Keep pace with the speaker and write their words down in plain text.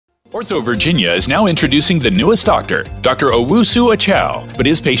Ortho-Virginia is now introducing the newest doctor, Dr. Owusu Achow, but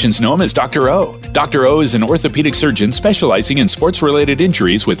his patients know him as Dr. O. Dr. O is an orthopedic surgeon specializing in sports-related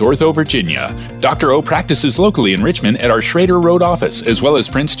injuries with Ortho-Virginia. Dr. O practices locally in Richmond at our Schrader Road office, as well as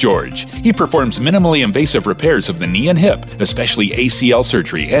Prince George. He performs minimally invasive repairs of the knee and hip, especially ACL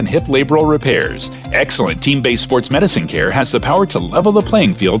surgery and hip labral repairs. Excellent team-based sports medicine care has the power to level the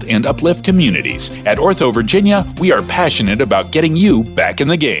playing field and uplift communities. At Ortho-Virginia, we are passionate about getting you back in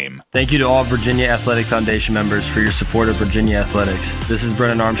the game. Thank you to all Virginia Athletic Foundation members for your support of Virginia athletics. This is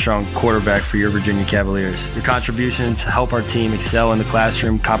Brennan Armstrong, quarterback for your Virginia Cavaliers. Your contributions help our team excel in the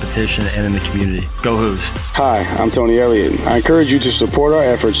classroom, competition, and in the community. Go Hoos. Hi, I'm Tony Elliott. I encourage you to support our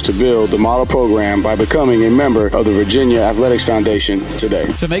efforts to build the model program by becoming a member of the Virginia Athletics Foundation today.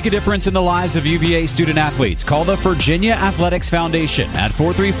 To make a difference in the lives of UVA student athletes, call the Virginia Athletics Foundation at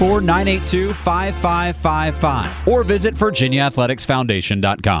 434-982-5555 or visit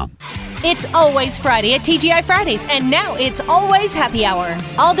virginiaathleticsfoundation.com. It's always Friday at TGI Fridays, and now it's always happy hour.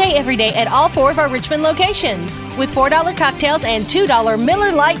 All day, every day at all 4 of our Richmond locations with $4 cocktails and $2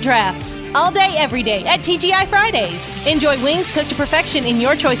 Miller Lite drafts. All day, every day at TGI Fridays. Enjoy wings cooked to perfection in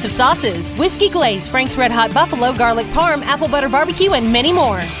your choice of sauces, whiskey glaze, Frank's Red Hot Buffalo, garlic parm, apple butter barbecue, and many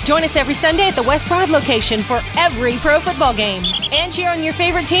more. Join us every Sunday at the West Broad location for every pro football game. And cheer on your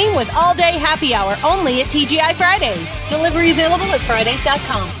favorite team with all day happy hour only at TGI Fridays. Delivery available at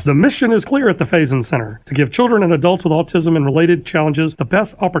Fridays.com. The mission is clear at the Faison Center to give children and adults with autism and related challenges the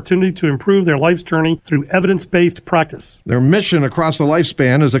best opportunity to improve their life's journey through evidence-based practice. Their mission across the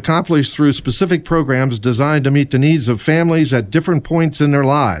lifespan is accomplished through specific programs designed to meet the needs of families at different points in their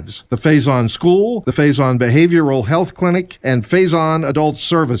lives. The Faison School, the Faison Behavioral Health Clinic, and Faison Adult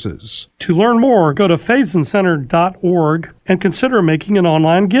Services. To learn more, go to FaisonCenter.org and consider making an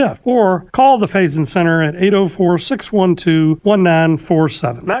online gift, or call the Faison Center at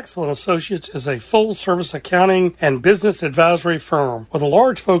 804-612-1947. Maxwell & Associates is a full-service accounting and business advisory firm with a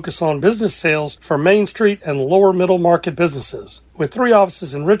large focus on business sales for Main Street and lower middle market businesses. With 3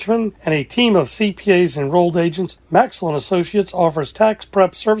 offices in Richmond and a team of CPAs and enrolled agents, Maxwell & Associates offers tax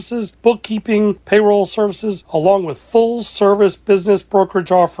prep services, bookkeeping, payroll services, along with full-service business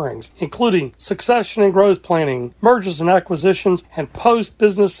brokerage offerings, including succession and growth planning, mergers and acquisitions, and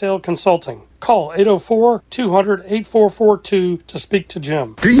post-business sale consulting. Call 804-200-8442 to speak to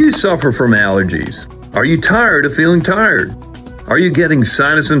Jim. Do you suffer from allergies? Are you tired of feeling tired? Are you getting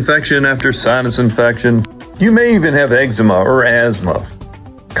sinus infection after sinus infection? You may even have eczema or asthma.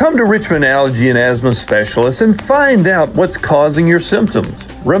 Come to Richmond Allergy and Asthma Specialists and find out what's causing your symptoms.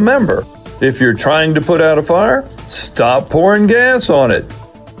 Remember, if you're trying to put out a fire, stop pouring gas on it.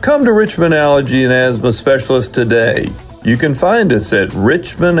 Come to Richmond Allergy and Asthma Specialists today. You can find us at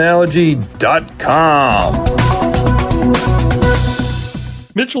richmondallergy.com.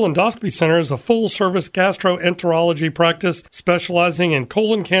 Mitchell Endoscopy Center is a full-service gastroenterology practice specializing in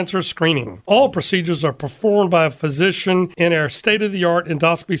colon cancer screening. All procedures are performed by a physician in our state-of-the-art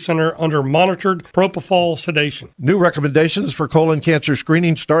endoscopy center under monitored propofol sedation. New recommendations for colon cancer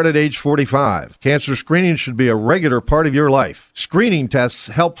screening start at age 45. Cancer screening should be a regular part of your life. Screening tests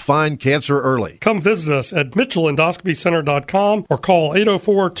help find cancer early. Come visit us at mitchellendoscopycenter.com or call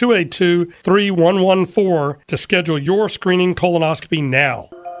 804-282-3114 to schedule your screening colonoscopy now.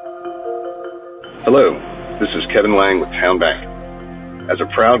 Hello, this is Kevin Lang with Town Bank. As a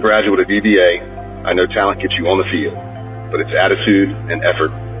proud graduate of UVA, I know talent gets you on the field, but it's attitude and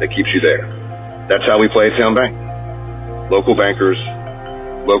effort that keeps you there. That's how we play at Town Bank. Local bankers,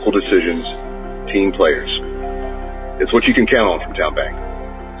 local decisions, team players. It's what you can count on from Town Bank,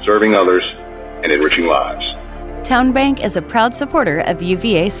 serving others and enriching lives. Town Bank is a proud supporter of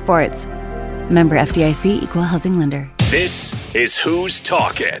UVA sports. Member FDIC, Equal Housing Lender. This is Who's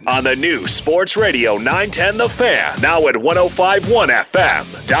Talking on the new Sports Radio 910 The Fan, now at 105.1 FM.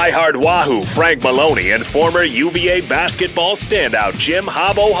 Diehard Wahoo Frank Maloney and former UVA basketball standout Jim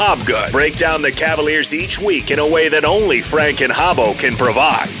Habbo Hobgood break down the Cavaliers each week in a way that only Frank and Habbo can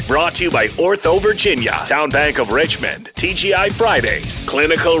provide. Brought to you by Ortho-Virginia, Town Bank of Richmond, TGI Fridays,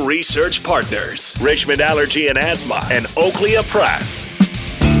 Clinical Research Partners, Richmond Allergy and Asthma, and Oakley Press.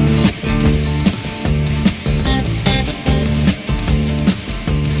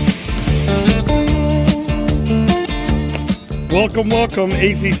 Welcome,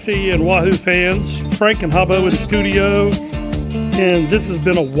 ACC and Wahoo fans. Frank and Habbo in the studio. And this has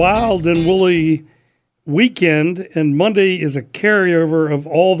been a wild and woolly weekend. And Monday is a carryover of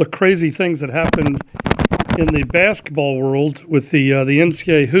all the crazy things that happened in the basketball world with the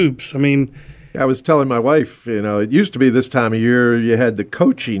NCAA hoops. I mean, I was telling my wife, it used to be this time of year you had the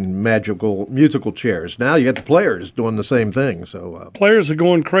coaching musical chairs. Now you got the players doing the same thing. So players are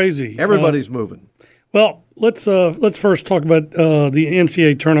going crazy. Everybody's moving. Well, let's first talk about the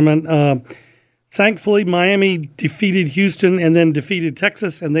NCAA tournament. Thankfully, Miami defeated Houston and then defeated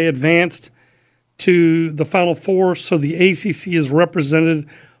Texas, and they advanced to the Final Four. So the ACC is represented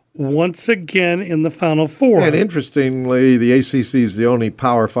once again in the Final Four. And interestingly, the ACC is the only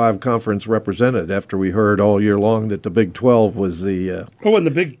Power 5 conference represented after we heard all year long that the Big 12 was the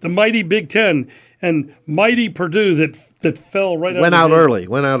and the mighty Big 10 and mighty Purdue that fell right out. Went out early.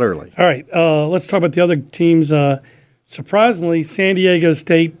 All right, let's talk about the other teams. Surprisingly, San Diego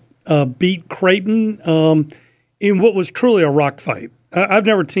State beat Creighton in what was truly a rock fight. I've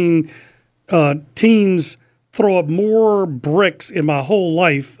never seen teams throw up more bricks in my whole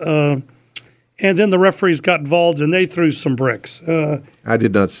life. And then the referees got involved and they threw some bricks. I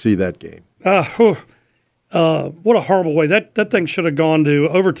did not see that game. What a horrible way. That thing should have gone to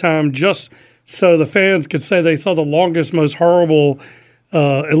overtime just so the fans could say they saw the longest, most horrible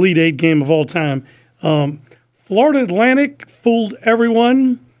Elite Eight game of all time. Florida Atlantic fooled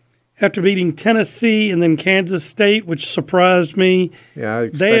everyone after beating Tennessee and then Kansas State, which surprised me. Yeah,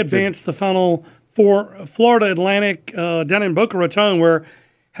 they advanced the Final Four. Florida Atlantic down in Boca Raton, where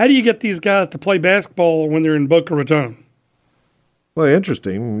how do you get these guys to play basketball when they're in Boca Raton? Well,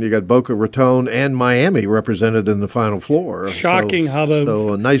 interesting. You got Boca Raton and Miami represented in the Final Four. Shocking how the...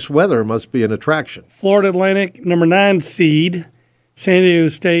 So nice weather must be an attraction. Florida Atlantic, number 9 seed. San Diego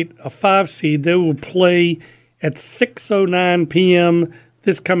State, a 5 seed. They will play at 6:09 p.m.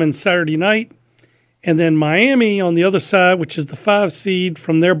 this coming Saturday night. And then Miami on the other side, which is the 5 seed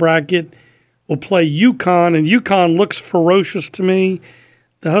from their bracket, will play UConn, and UConn looks ferocious to me.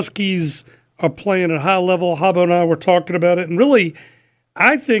 The Huskies are playing at a high level. Habbo and I were talking about it, and really,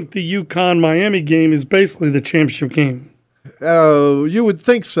 I think the UConn-Miami game is basically the championship game. You would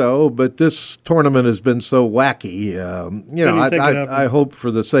think so, but this tournament has been so wacky. I hope for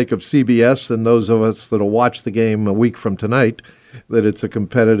the sake of CBS and those of us that will watch the game a week from tonight that it's a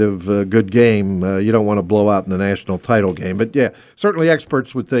competitive, good game. You don't want to blow out in the national title game. But, yeah, certainly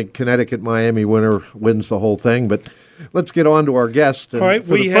experts would think Connecticut-Miami winner wins the whole thing. But let's get on to our guest. And all right,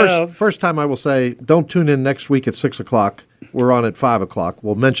 for the first time I will say, don't tune in next week at 6 o'clock. We're on at 5 o'clock.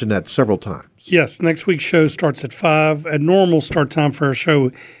 We'll mention that several times. Yes, next week's show starts at 5. A normal start time for our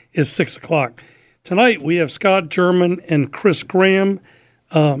show is 6 o'clock. Tonight we have Scott German and Chris Graham.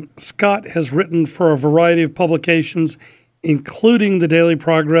 Scott has written for a variety of publications, including the Daily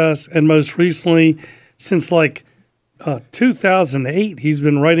Progress, and most recently, since 2008, he's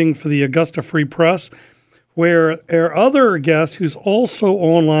been writing for the Augusta Free Press, where our other guest, who's also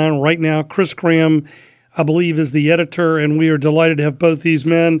online right now, Chris Graham, I believe, is the editor, and we are delighted to have both these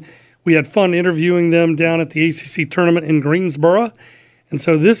men. We had fun interviewing them down at the ACC tournament in Greensboro, and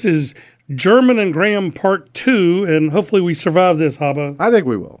so this is German and Graham Part 2, and hopefully we survive this, Habbo. I think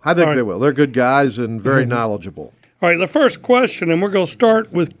we will. I think they will. They're good guys and very knowledgeable. All right, the first question, and we're going to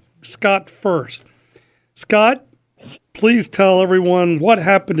start with Scott first. Scott, please tell everyone what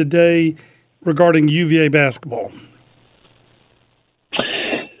happened today regarding UVA basketball.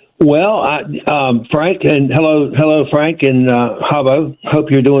 Well, Frank, and hello, Frank and Habbo. Hope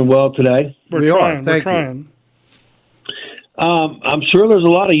you're doing well today. We're trying. I'm sure there's a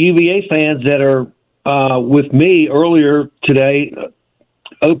lot of UVA fans that are with me earlier today,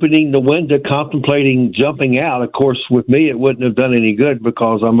 opening the window, contemplating jumping out. Of course, with me, it wouldn't have done any good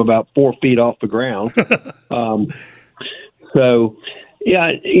because I'm about 4 feet off the ground. So,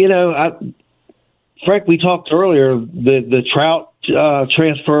 yeah, Frank, we talked earlier. The Trout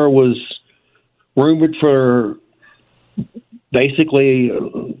transfer was rumored for basically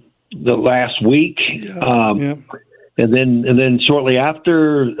the last week, and then shortly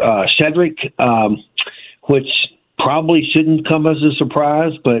after Shedrick, which probably shouldn't come as a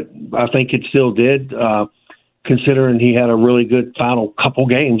surprise, but I think it still did, considering he had a really good final couple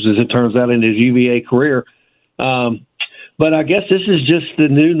games, as it turns out, in his UVA career. But I guess this is just the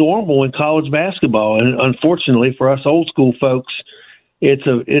new normal in college basketball, and unfortunately for us old school folks, it's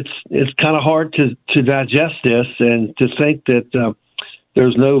kind of hard to digest this and to think that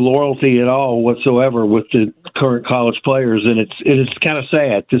there's no loyalty at all whatsoever with the current college players, and it's kind of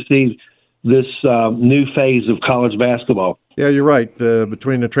sad to see this new phase of college basketball. Yeah, you're right.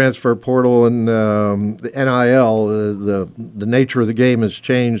 Between the transfer portal and the NIL, the nature of the game has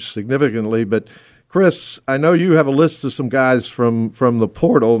changed significantly. But Chris, I know you have a list of some guys from the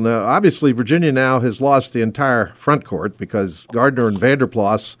portal. Now, obviously, Virginia now has lost the entire front court because Gardner and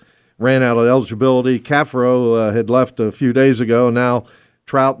Vanderplas ran out of eligibility. Caffaro had left a few days ago. Now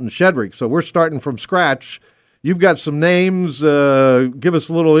Trout, and Shedrick. So we're starting from scratch. You've got some names. Give us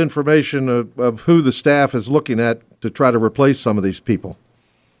a little information of who the staff is looking at to try to replace some of these people.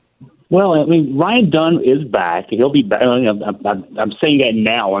 Well, I mean, Ryan Dunn is back. He'll be back. I'm saying that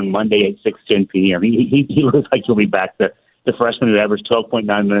now on Monday at 6:10 p.m. He looks like he'll be back. The freshman who averaged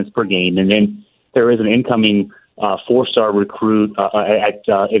 12.9 minutes per game. And then there is an incoming four-star recruit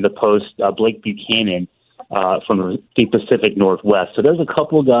in the post, Blake Buchanan, from the Pacific Northwest. So there's a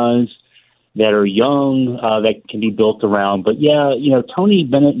couple of guys that are young that can be built around. But, yeah, Tony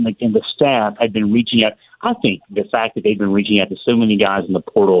Bennett and the staff had been reaching out. I think the fact that they've been reaching out to so many guys in the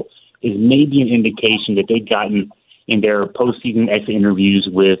portal is maybe an indication that they've gotten in their postseason exit interviews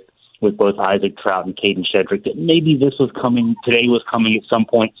with both Isaac Trout and Caden Shedrick that maybe today was coming at some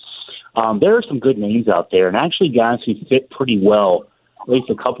point. There are some good names out there, and actually guys who fit pretty well, at least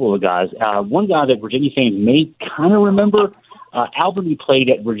a couple of the guys. One guy that Virginia fans may kind of remember, Albany played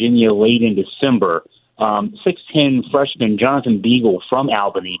at Virginia late in December. 6'10" freshman Jonathan Beagle from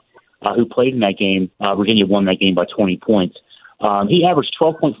Albany, who played in that game. Virginia won that game by 20 points. He averaged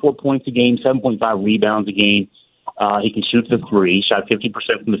 12.4 points a game, 7.5 rebounds a game. He can shoot the three, shot 50%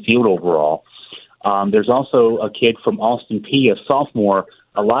 from the field overall. There's also a kid from Austin P, a sophomore,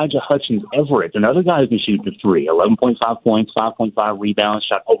 Elijah Hutchins Everett, another guy who can shoot the three, 11.5 points, 5.5 rebounds,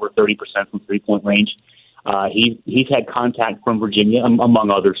 shot over 30% from three-point range. He's had contact from Virginia, among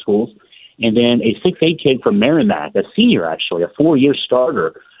other schools. And then a 6'8" kid from Merrimack, a senior actually, a 4-year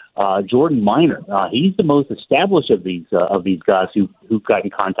starter, Jordan Minor. He's the most established of these guys who've gotten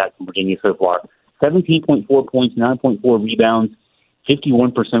contact from Virginia so far. 17.4 points, 9.4 rebounds,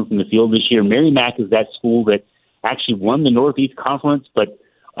 51% from the field this year. Merrimack is that school that actually won the Northeast Conference, but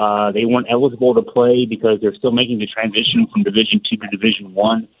they weren't eligible to play because they're still making the transition from Division II to Division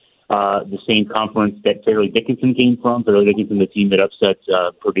I, the same conference that Fairleigh Dickinson came from. Fairleigh Dickinson, the team that upset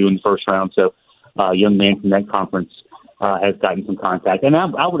Purdue in the first round. So a young man from that conference has gotten some contact. And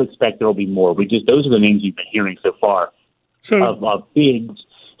I would expect there will be more. Those are the names you've been hearing so far of bigs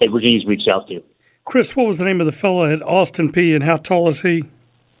that Virginia's reached out to. Chris, what was the name of the fellow at Austin P, and how tall is he?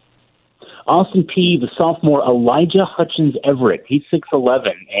 Austin P, the sophomore, Elijah Hutchins Everett. He's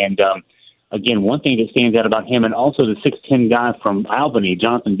 6'11", and again, one thing that stands out about him, and also the 6'10" guy from Albany,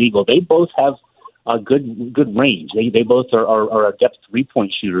 Jonathan Beagle, they both have a good range. They both are adept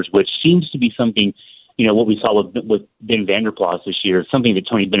three-point shooters, which seems to be something, what we saw with Ben Vanderplas this year, something that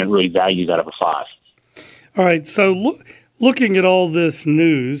Tony Bennett really values out of a five. All right, so looking at all this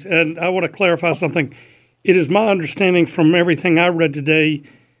news, and I want to clarify something. It is my understanding from everything I read today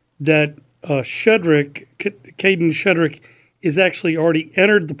that Caden Shedrick, is actually already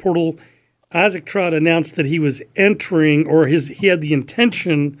entered the portal. Isaac Trout announced that he was entering, or he had the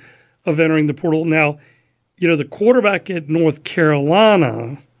intention of entering the portal. Now, the quarterback at North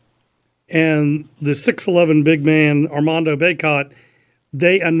Carolina and the 6'11" big man, Armando Bacot,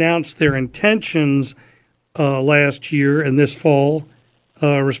 they announced their intentions last year and this fall,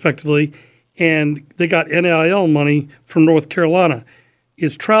 respectively, and they got NIL money from North Carolina.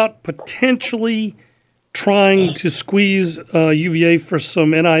 Is Trout potentially trying to squeeze UVA for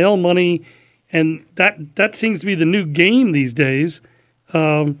some NIL money, and that seems to be the new game these days,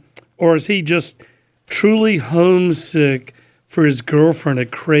 or is he just truly homesick for his girlfriend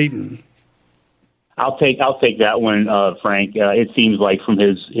at Creighton? I'll take that one, Frank. It seems like from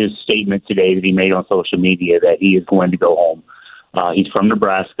his statement today that he made on social media that he is going to go home. He's from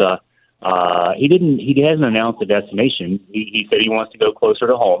Nebraska. He hasn't announced a destination. He said he wants to go closer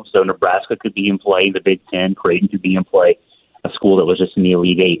to home. So Nebraska could be in play, the Big Ten. Creighton could be in play, a school that was just in the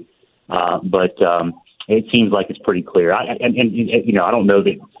Elite Eight. But it seems like it's pretty clear. I don't know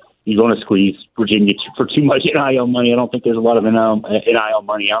that he's going to squeeze Virginia for too much NIL money. I don't think there's a lot of NIL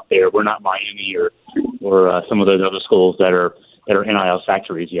money out there. We're not Miami or some of those other schools that are NIL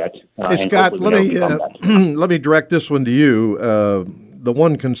factories yet. Hey, Scott, let me direct this one to you. The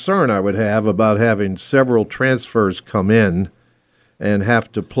one concern I would have about having several transfers come in and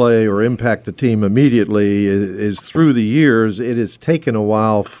have to play or impact the team immediately is through the years, it has taken a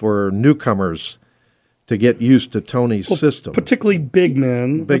while for newcomers to get used to Tony's system. Particularly big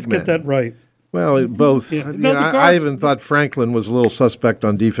men. Let's get that right. Well, both. Yeah. I even thought Franklin was a little suspect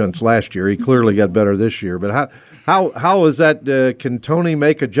on defense last year. He clearly got better this year. But how is that? Can Tony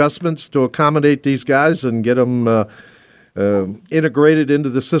make adjustments to accommodate these guys and get them integrated into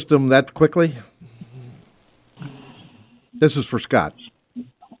the system that quickly? This is for Scott.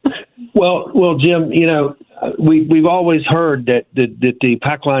 Well, Jim, we've always heard that the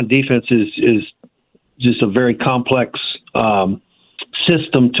pack line defense is just a very complex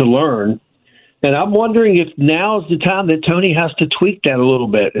system to learn. And I'm wondering if now is the time that Tony has to tweak that a little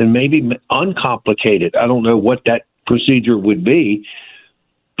bit and maybe uncomplicate it. I don't know what that procedure would be,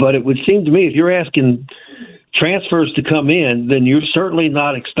 but it would seem to me if you're asking transfers to come in, then you're certainly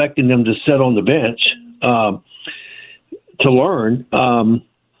not expecting them to sit on the bench to learn.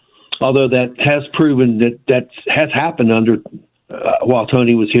 Although that has proven that has happened under while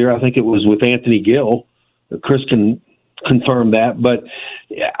Tony was here. I think it was with Anthony Gill. Chris can confirm that. But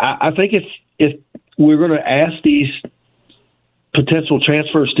I think if we're going to ask these potential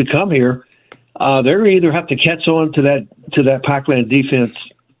transfers to come here, they're going to either have to catch on to that Pac-Man defense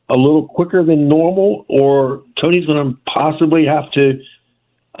a little quicker than normal, or Tony's going to possibly have to.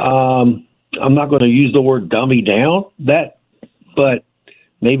 I'm not going to use the word dummy down that, but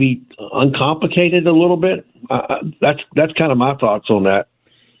maybe uncomplicated a little bit. That's kind of my thoughts on that.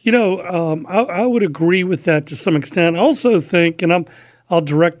 I would agree with that to some extent. I also think, and I'll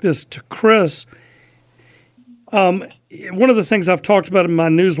direct this to Chris. One of the things I've talked about in my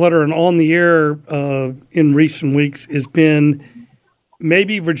newsletter and on the air in recent weeks has been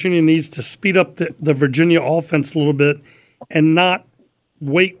maybe Virginia needs to speed up the Virginia offense a little bit and not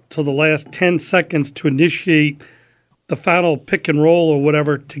wait till the last 10 seconds to initiate the final pick and roll or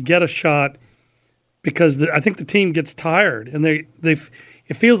whatever to get a shot, because I think the team gets tired and it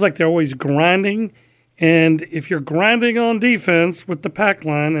feels like they're always grinding. And if you're grinding on defense with the pack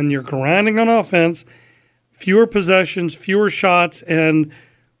line and you're grinding on offense, fewer possessions, fewer shots, and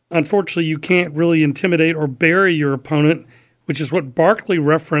unfortunately you can't really intimidate or bury your opponent, which is what Barkley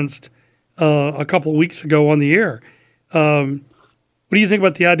referenced a couple of weeks ago on the air. What do you think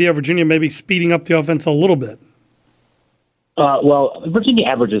about the idea of Virginia maybe speeding up the offense a little bit? Well, Virginia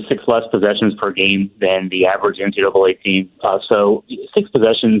averages 6 less possessions per game than the average NCAA team. So 6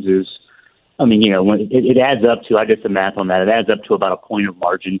 possessions is, when it adds up to, I did some math on that, it adds up to about a point of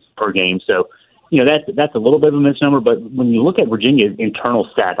margin per game. So, that's a little bit of a misnomer. But when you look at Virginia's internal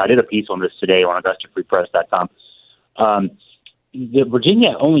stats, I did a piece on this today on AugustaFreePress.com.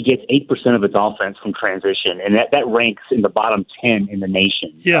 Virginia only gets 8% of its offense from transition, and that ranks in the bottom 10 in the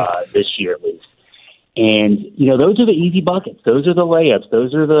nation this year at least. And, those are the easy buckets. Those are the layups.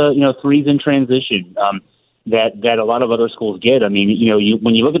 Those are the, threes in transition that a lot of other schools get. When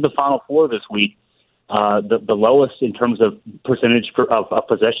you look at the Final Four this week, the lowest in terms of percentage of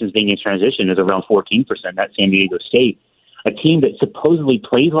possessions being in transition is around 14%. That's San Diego State, a team that supposedly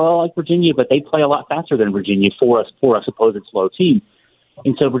plays a lot like Virginia, but they play a lot faster than Virginia for a supposed slow team.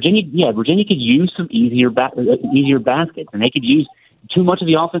 And so Virginia could use some easier baskets, and they could use too much of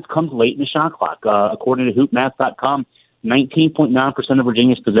the offense comes late in the shot clock. According to hoopmath.com, 19.9% of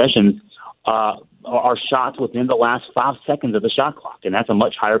Virginia's possessions are shots within the last 5 seconds of the shot clock, and that's a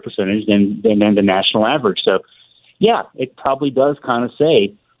much higher percentage than the national average. So, yeah, it probably does kind of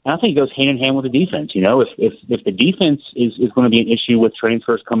say, and I think it goes hand in hand with the defense. If the defense is going to be an issue with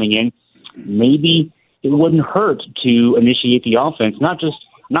transfers coming in, maybe it wouldn't hurt to initiate the offense, not just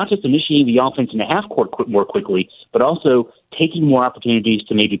initiating the offense in the half court more quickly, but also taking more opportunities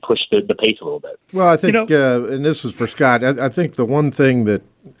to maybe push the pace a little bit. Well, I think, and this is for Scott, I think the one thing that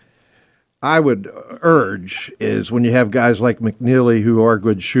I would urge is when you have guys like McNeely who are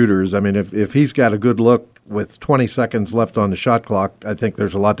good shooters, if he's got a good look with 20 seconds left on the shot clock, I think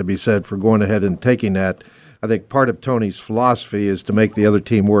there's a lot to be said for going ahead and taking that. I think part of Tony's philosophy is to make the other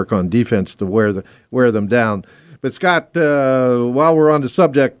team work on defense to wear them down. But, Scott, while we're on the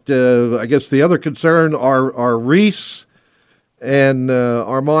subject, I guess the other concern are Reese and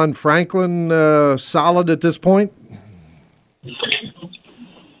Armand Franklin solid at this point?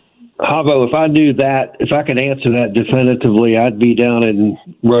 Havo, if I knew that, if I could answer that definitively, I'd be down in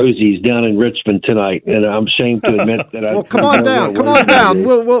Rosie's down in Richmond tonight, and I'm ashamed to admit that. Well, come on down.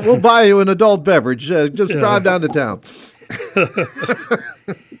 We'll buy you an adult beverage. Just drive down to town.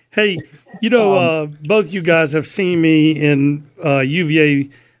 Hey, both you guys have seen me in UVA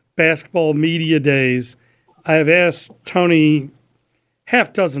basketball media days. I have asked Tony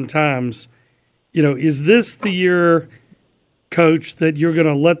half dozen times, is this the year, Coach, that you're going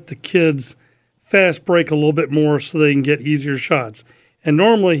to let the kids fast break a little bit more so they can get easier shots? And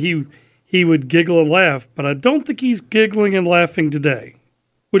normally he would giggle and laugh, but I don't think he's giggling and laughing today.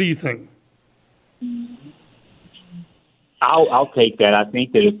 What do you think? I'll take that. I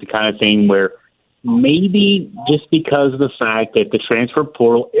think that it's the kind of thing where maybe just because of the fact that the transfer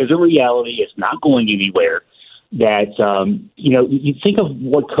portal is a reality, it's not going anywhere, that, you think of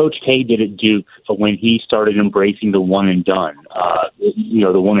what Coach K did at Duke when he started embracing the one and done,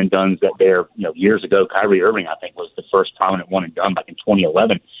 the one and dones that there, years ago. Kyrie Irving, I think, was the first prominent one and done back in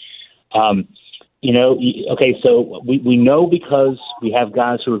 2011. Okay, so we know because we have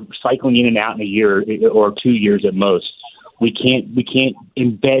guys who are cycling in and out in a year or 2 years at most. We can't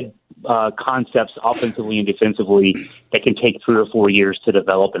embed concepts offensively and defensively that can take 3 or 4 years to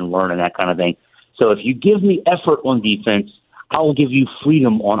develop and learn and that kind of thing. So if you give me effort on defense, I will give you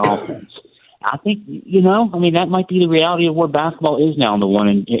freedom on offense. I think, that might be the reality of where basketball is now in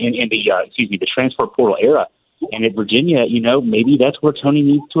the transfer portal era. And at Virginia, maybe that's where Tony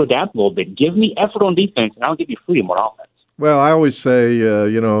needs to adapt a little bit. Give me effort on defense, and I'll give you freedom on offense. Well, I always say,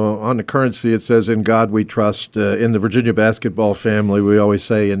 on the currency it says, in God we trust. In the Virginia basketball family, we always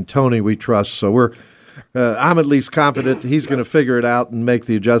say, in Tony we trust. So I'm at least confident he's going to figure it out and make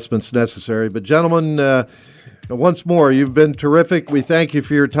the adjustments necessary. But, gentlemen, once more, you've been terrific. We thank you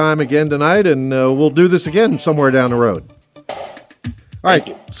for your time again tonight, and we'll do this again somewhere down the road. All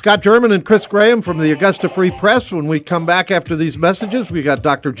right, Scott German and Chris Graham from the Augusta Free Press. When we come back after these messages, we got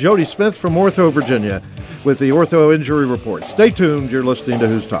Dr. Jody Smith from Ortho-Virginia with the Ortho Injury Report. Stay tuned. You're listening to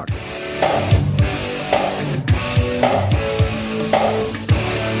Who's Talking.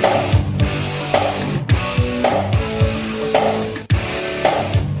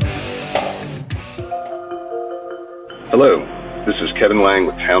 Hello, this is Kevin Lang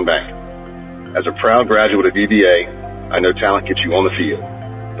with Town Bank. As a proud graduate of UVA, I know talent gets you on the field,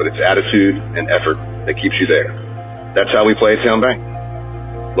 but it's attitude and effort that keeps you there. That's how we play at Town Bank.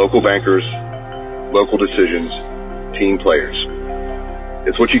 Local bankers, local decisions, team players.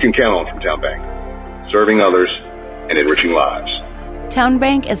 It's what you can count on from Town Bank, serving others and enriching lives. Town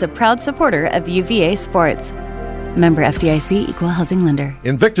Bank is a proud supporter of UVA sports. Member FDIC, Equal Housing Lender.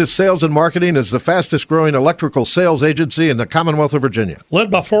 Invictus Sales and Marketing is the fastest-growing electrical sales agency in the Commonwealth of Virginia. Led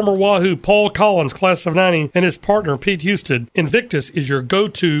by former Wahoo Paul Collins, class of 90, and his partner Pete Houston, Invictus is your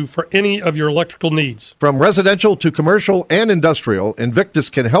go-to for any of your electrical needs. From residential to commercial and industrial, Invictus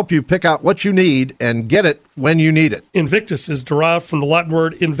can help you pick out what you need and get it when you need it. Invictus is derived from the Latin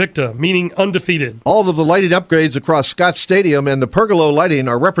word invicta, meaning undefeated. All of the lighting upgrades across Scott Stadium and the pergola lighting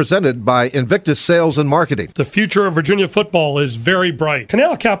are represented by Invictus Sales and Marketing. The future of Virginia football is very bright.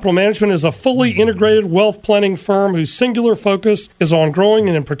 Canal Capital Management is a fully integrated wealth planning firm whose singular focus is on growing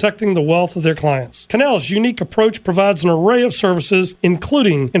and protecting the wealth of their clients. Canal's unique approach provides an array of services,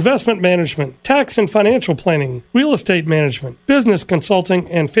 including investment management, tax and financial planning, real estate management, business consulting,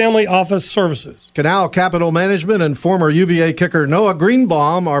 and family office services. Canal Capital Management and former UVA kicker Noah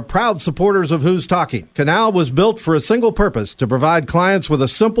Greenbaum are proud supporters of Who's Talking. Canal was built for a single purpose, to provide clients with a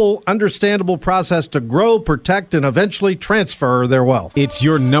simple, understandable process to grow, protect, and eventually transfer their wealth. It's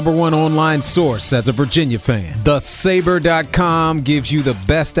your number one online source as a Virginia fan. TheSaber.com gives you the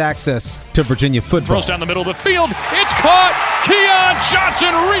best access to Virginia football. Throws down the middle of the field. It's caught. Keon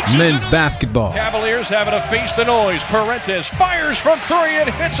Johnson reaches men's basketball. Cavaliers having to face the noise. Parentes fires from three and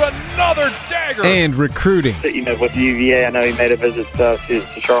hits another dagger. And recruiting. With UVA, I know he made a visit to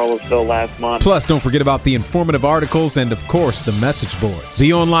Charlottesville last month. Plus, don't forget about the informative articles and, of course, the message boards.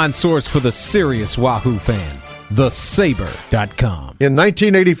 The online source for the serious Wahoo fan. TheSaber.com. In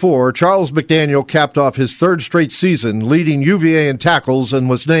 1984, Charles McDaniel capped off his third straight season, leading UVA in tackles and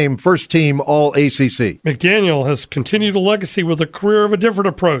was named first-team All-ACC. McDaniel has continued a legacy with a career of a different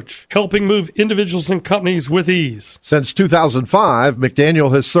approach, helping move individuals and companies with ease. Since 2005,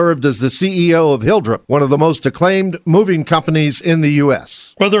 McDaniel has served as the CEO of Hildrep, one of the most acclaimed moving companies in the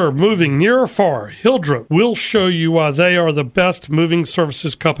U.S. Whether moving near or far, Hildrep will show you why they are the best moving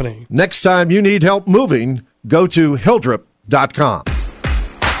services company. Next time you need help moving, go to Hildrep.com.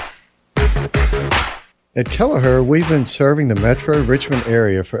 At Kelleher, we've been serving the Metro Richmond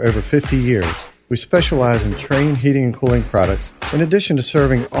area for over 50 years. We specialize in Trane heating and cooling products, in addition to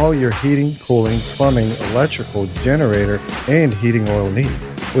serving all your heating, cooling, plumbing, electrical, generator, and heating oil needs.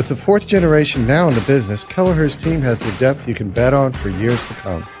 With the fourth generation now in the business, Kelleher's team has the depth you can bet on for years to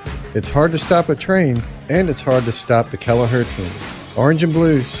come. It's hard to stop a Trane, and it's hard to stop the Kelleher team. Orange and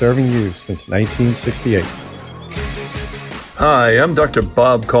blue serving you since 1968. Hi, I'm Dr.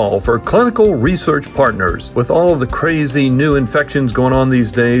 Bob Call for Clinical Research Partners. With all of the crazy new infections going on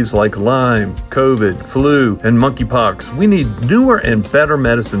these days like Lyme, COVID, flu, and monkeypox, we need newer and better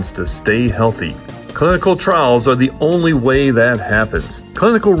medicines to stay healthy. Clinical trials are the only way that happens.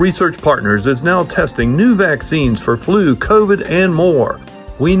 Clinical Research Partners is now testing new vaccines for flu, COVID, and more.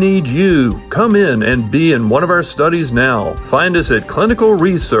 We need you. Come in and be in one of our studies now. Find us at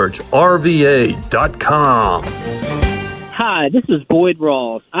clinicalresearchrva.com. Hi, this is Boyd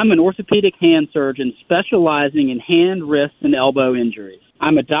Rawls. I'm an orthopedic hand surgeon specializing in hand, wrist, and elbow injuries.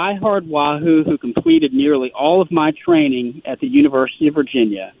 I'm a diehard Wahoo who completed nearly all of my training at the University of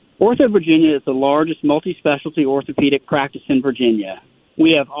Virginia. Ortho-Virginia is the largest multi-specialty orthopedic practice in Virginia.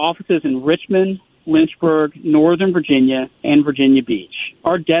 We have offices in Richmond, Lynchburg, Northern Virginia, and Virginia Beach.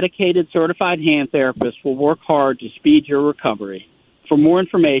 Our dedicated certified hand therapists will work hard to speed your recovery. For more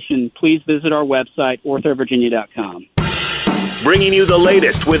information, please visit our website, orthovirginia.com. Bringing you the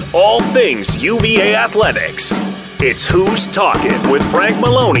latest with all things UVA athletics. It's Who's Talking with Frank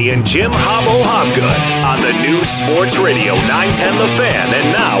Maloney and Jim Hobbo Hobgood on the new Sports Radio 910 The Fan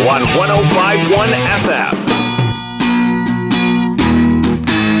and now on 105.1 FM.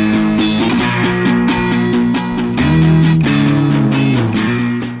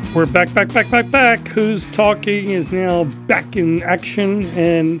 We're back. Who's Talking is now back in action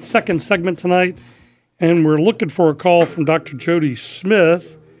and second segment tonight. And we're looking for a call from Dr. Jody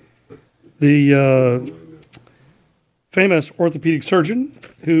Smith, the famous orthopedic surgeon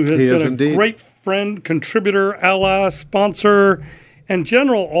who has been a great friend, contributor, ally, sponsor, and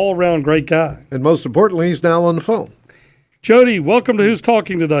general all-around great guy. And most importantly, he's now on the phone. Jody, welcome to Who's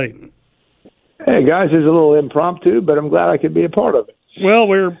Talking tonight. Hey, guys, it's a little impromptu, but I'm glad I could be a part of it. Well,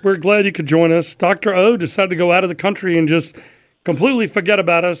 we're glad you could join us. Dr. O decided to go out of the country and just completely forget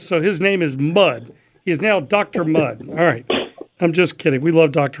about us, so his name is Mudd. He is now Dr. Mudd. All right. I'm just kidding. We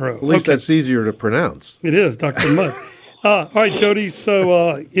love Dr. O. At least that's easier to pronounce. It is, Dr. Mudd. All right, Jody,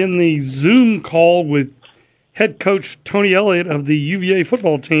 so in the Zoom call with head coach Tony Elliott of the UVA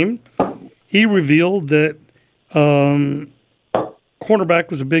football team, he revealed that cornerback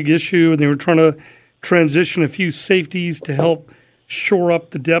was a big issue, and they were trying to transition a few safeties to help shore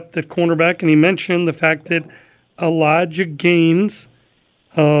up the depth at cornerback, and he mentioned the fact that Elijah Gaines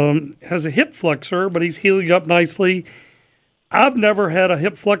has a hip flexor, but he's healing up nicely. I've never had a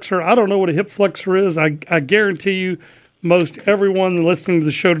hip flexor. I don't know what a hip flexor is. I guarantee you most everyone listening to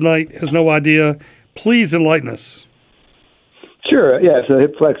the show tonight has no idea. Please enlighten us. Sure. Yeah. So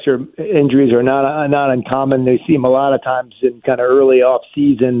hip flexor injuries are not uncommon. They see them a lot of times in kind of early off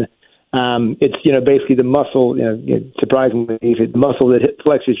season. It's, basically the muscle, surprisingly, the muscle that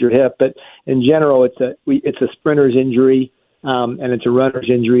flexes your hip. But in general, it's a sprinter's injury, and it's a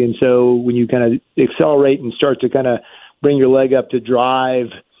runner's injury. And so when you kind of accelerate and start to kind of bring your leg up to drive,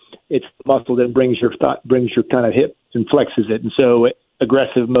 it's the muscle that brings your kind of hip and flexes it. And so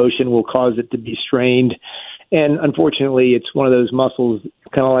aggressive motion will cause it to be strained. And unfortunately, it's one of those muscles,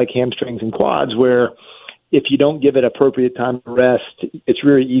 kind of like hamstrings and quads, where if you don't give it appropriate time to rest, it's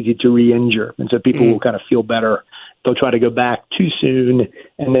really easy to re-injure. And so people will kind of feel better. They'll try to go back too soon.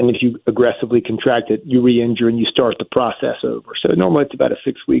 And then if you aggressively contract it, you re-injure and you start the process over. So normally it's about a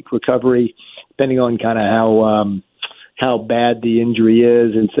 6-week recovery, depending on kind of how bad the injury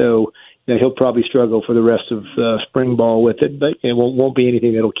is. And so he'll probably struggle for the rest of spring ball with it, but it won't be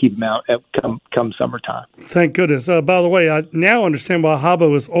anything that'll keep him out come summertime. Thank goodness. By the way, I now understand why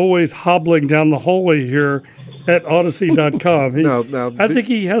Hobbo is always hobbling down the hallway here at Odyssey.com. I think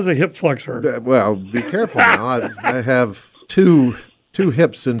he has a hip flexor. Well, be careful now. I have two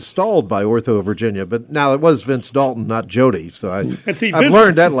hips installed by Ortho-Virginia, but now it was Vince Dalton, not Jody, so I've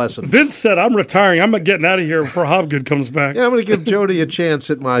learned that lesson. Vince said, I'm retiring. I'm getting out of here before Hobgood comes back. Yeah, I'm going to give Jody a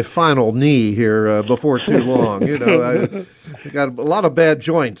chance at my final knee here before too long. I got a lot of bad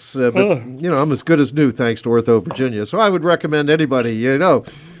joints, but I'm as good as new thanks to Ortho-Virginia. So I would recommend anybody,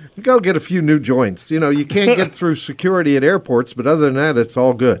 go get a few new joints. You can't get through security at airports, but other than that, it's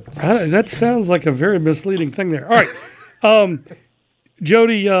all good. That sounds like a very misleading thing there. All right.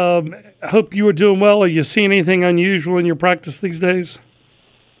 Jody, I hope you are doing well. Are you seeing anything unusual in your practice these days?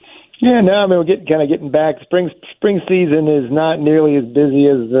 Yeah, no, we're getting back. Spring season is not nearly as busy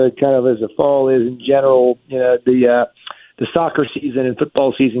as the fall is in general. The soccer season and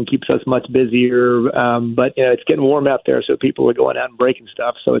football season keeps us much busier, but it's getting warm out there, so people are going out and breaking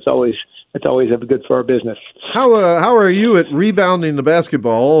stuff. So it's always good for our business. How are you at rebounding the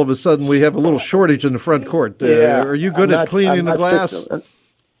basketball? All of a sudden, we have a little shortage in the front court. Are you good at cleaning the glass?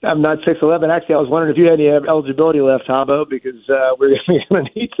 I'm not 6'11". Actually, I was wondering if you had any eligibility left, Hobbo, because we're going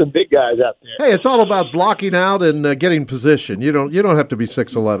to need some big guys out there. Hey, it's all about blocking out and getting position. You don't have to be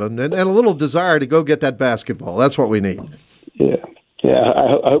 6'11", and a little desire to go get that basketball. That's what we need. Yeah.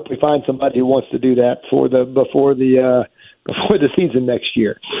 I hope we find somebody who wants to do that before the season next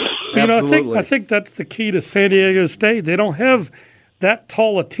year. I think that's the key to San Diego State. They don't have that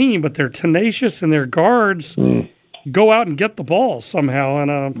tall a team, but they're tenacious and their guards go out and get the ball somehow.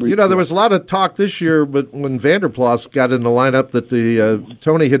 And there was a lot of talk this year, but when Vanderplas got in the lineup that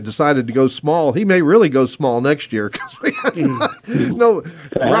Tony had decided to go small. He may really go small next year because we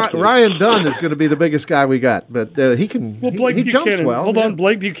Ryan Dunn is going to be the biggest guy we got, but he can. Well, he jumps well. Hold on,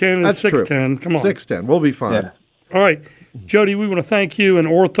 Blake Buchanan is 6'10". Come on, 6'10". We'll be fine. Yeah. All right, Jody, we want to thank you and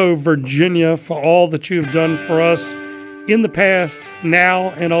Ortho-Virginia for all that you have done for us in the past, now,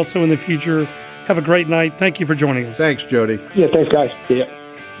 and also in the future. Have a great night. Thank you for joining us. Thanks, Jody. Yeah, thanks, guys. See ya.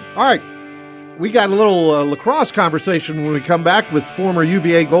 All right. We got a little lacrosse conversation when we come back with former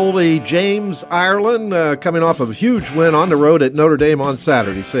UVA goalie James Ireland coming off of a huge win on the road at Notre Dame on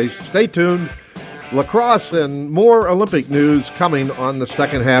Saturday. So stay tuned. Lacrosse and more Olympic news coming on the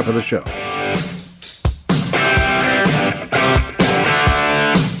second half of the show.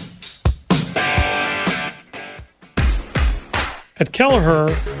 At Kelleher,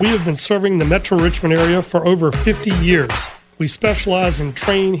 we have been serving the Metro Richmond area for over 50 years. We specialize in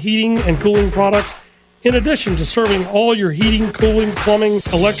Trane heating and cooling products, in addition to serving all your heating, cooling, plumbing,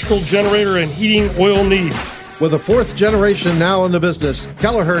 electrical, generator, and heating oil needs. With a fourth generation now in the business,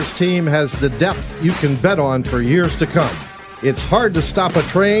 Kelleher's team has the depth you can bet on for years to come. It's hard to stop a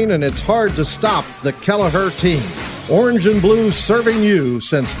train, and it's hard to stop the Kelleher team. Orange and blue serving you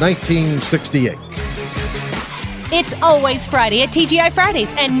since 1968. It's always Friday at TGI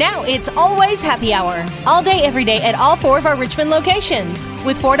Fridays, and now it's always happy hour. All day, every day at all 4 of our Richmond locations,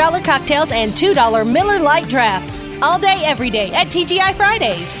 with $4 cocktails and $2 Miller Lite drafts. All day, every day at TGI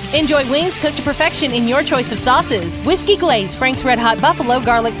Fridays. Enjoy wings cooked to perfection in your choice of sauces, whiskey glaze, Frank's Red Hot Buffalo,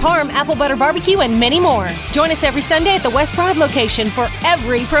 garlic parm, apple butter barbecue, and many more. Join us every Sunday at the West Broad location for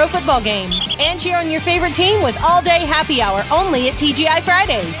every pro football game. And cheer on your favorite team with all day happy hour only at TGI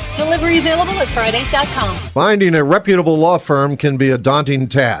Fridays. Delivery available at Fridays.com. Finding a reputable law firm can be a daunting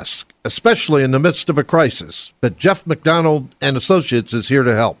task, especially in the midst of a crisis. But Jeff McDonald and Associates is here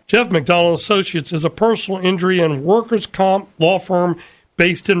to help. Jeff McDonald Associates is a personal injury and workers' comp law firm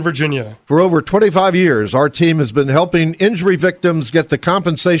based in Virginia. For over 25 years, our team has been helping injury victims get the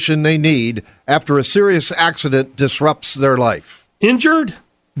compensation they need after a serious accident disrupts their life. Injured?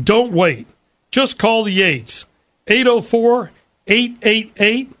 Don't wait. Just call the Yates.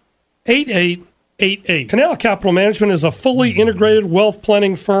 804-888-8888. Canal Capital Management is a fully integrated wealth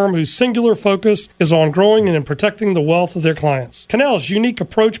planning firm whose singular focus is on growing and protecting the wealth of their clients. Canal's unique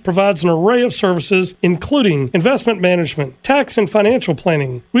approach provides an array of services, including investment management, tax and financial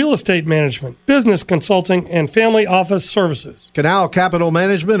planning, real estate management, business consulting, and family office services. Canal Capital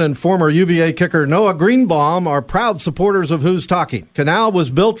Management and former UVA kicker Noah Greenbaum are proud supporters of Who's Talking. Canal was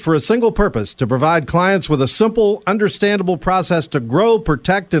built for a single purpose: to provide clients with a simple, understandable process to grow,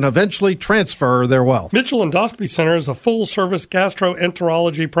 protect, and eventually transfer their wealth. Mitchell Endoscopy Center is a full-service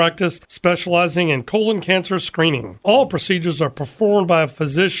gastroenterology practice specializing in colon cancer screening. All procedures are performed by a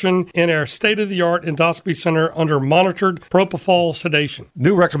physician in our state-of-the-art endoscopy center under monitored propofol sedation.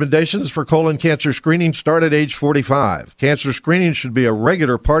 New recommendations for colon cancer screening start at age 45. Cancer screening should be a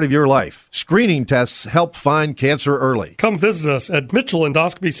regular part of your life. Screening tests help find cancer early. Come visit us at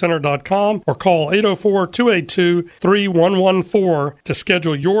mitchellendoscopycenter.com or call 804-282-3114 to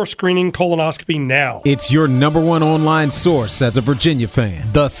schedule your screening colonoscopy now. It's your number one online source as a Virginia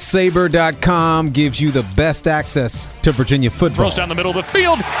fan. TheSaber.com gives you the best access to Virginia football. Throws down the middle of the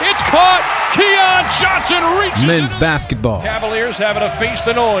field. It's caught. Keon Johnson reaches men's it. basketball. Cavaliers having to face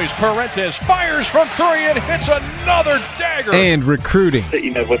the noise. Parentes fires from 3 and hits another dagger. And recruiting. You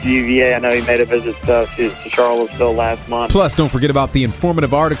know, with UVA, I know he made a visit to Charlottesville last month. Plus, don't forget about the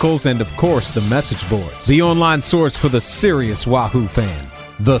informative articles and, of course, the message boards. The online source for the serious Wahoo fan.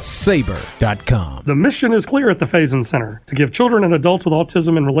 TheSaber.com. The mission is clear at the Faison Center: to give children and adults with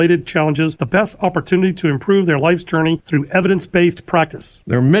autism and related challenges the best opportunity to improve their life's journey through evidence-based practice.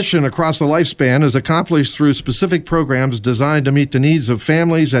 Their mission across the lifespan is accomplished through specific programs designed to meet the needs of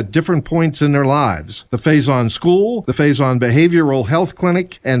families at different points in their lives. The Faison School, the Faison Behavioral Health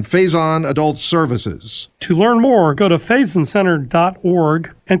Clinic, and Faison Adult Services. To learn more, go to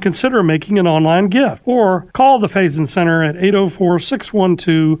FaisonCenter.org and consider making an online gift, or call the Faison Center at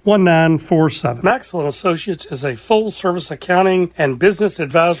 804-612-1947. Maxwell & Associates is a full-service accounting and business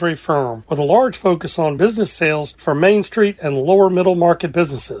advisory firm with a large focus on business sales for Main Street and lower middle market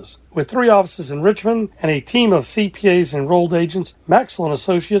businesses. With 3 offices in Richmond and a team of CPAs and enrolled agents, Maxwell &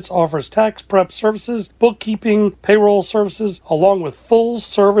 Associates offers tax prep services, bookkeeping, payroll services, along with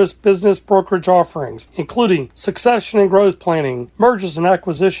full-service business brokerage offerings, including succession and growth planning, mergers and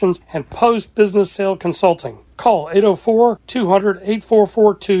acquisitions, and post-business sale consulting. Call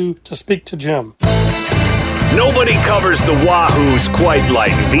 804-200-8442 to speak to Jim. Nobody covers the Wahoos quite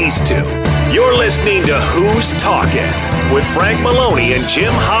like these two. You're listening to Who's Talking with Frank Maloney and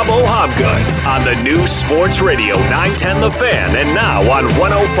Jim Hobbo Hobgood on the new Sports Radio 910 The Fan and now on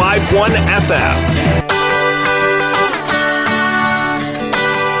 105.1 FM.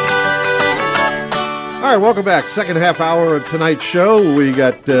 All right, welcome back. Second half hour of tonight's show. We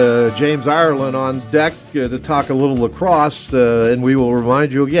got James Ireland on deck to talk a little lacrosse, and we will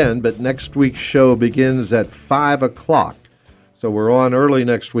remind you again, but next week's show begins at 5 o'clock. So we're on early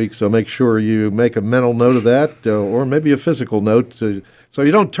next week, so make sure you make a mental note of that, or maybe a physical note, so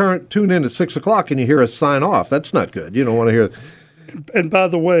you don't tune in at 6 o'clock and you hear us sign off. That's not good. You don't want to hear. And by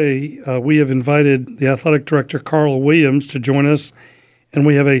the way, we have invited the athletic director, Carl Williams, to join us, and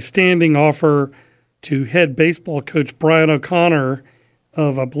we have a standing offer to head baseball coach Brian O'Connor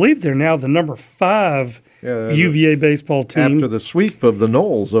of, I believe they're now the number 5 UVA baseball team. After the sweep of the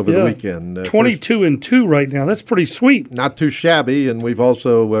Knolls over the weekend. 22-2 right now. That's pretty sweet. Not too shabby, and we've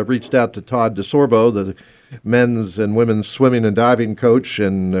also reached out to Todd DeSorbo, the men's and women's swimming and diving coach,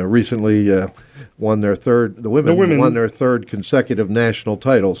 and recently won their third. The women won their third consecutive national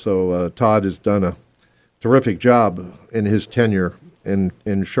title. So Todd has done a terrific job in his tenure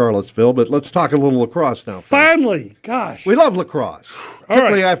in Charlottesville. But let's talk a little lacrosse now. Finally, gosh, we love lacrosse,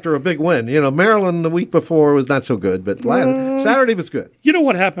 particularly after a big win. You know, Maryland the week before was not so good, but Saturday was good. You know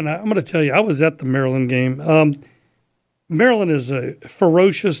what happened? I'm going to tell you. I was at the Maryland game. Maryland is a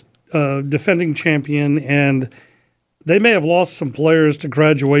ferocious defending champion, and they may have lost some players to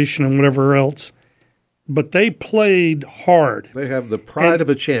graduation and whatever else, but they played hard. They have the pride of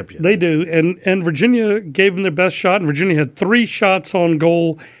a champion. They do, and Virginia gave them their best shot, and Virginia had 3 shots on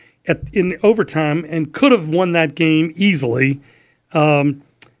goal in overtime and could have won that game easily.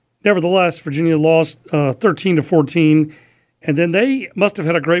 Nevertheless, Virginia lost 13-14, and then they must have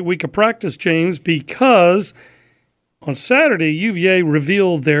had a great week of practice, James, because on Saturday, UVA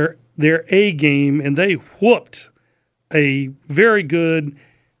revealed their A game, and they whooped a very good,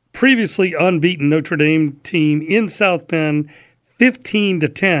 previously unbeaten Notre Dame team in South Bend,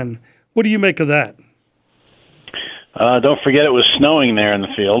 15-10. What do you make of that? Don't forget it was snowing there in the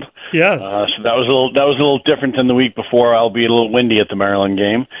field. Yes. So that was a little different than the week before, albeit a little windy at the Maryland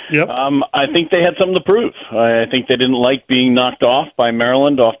game. Yep. I think they had something to prove. I think they didn't like being knocked off by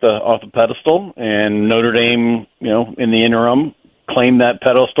Maryland off the pedestal, and Notre Dame, in the interim, claimed that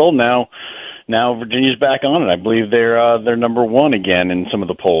pedestal. Now Virginia's back on it. I believe they're number 1 again in some of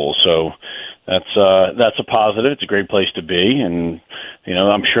the polls. So that's a positive. It's a great place to be, and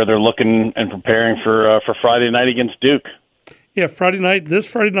I'm sure they're looking and preparing for Friday night against Duke. Yeah, this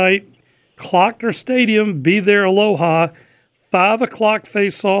Friday night, Klockner Stadium, be there, Aloha, 5 o'clock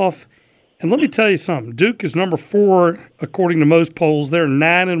face-off. And let me tell you something. Duke is number 4, according to most polls. They're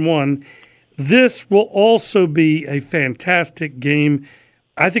 9-1. This will also be a fantastic game.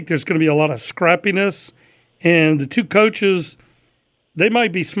 I think there's going to be a lot of scrappiness. And the 2 coaches, they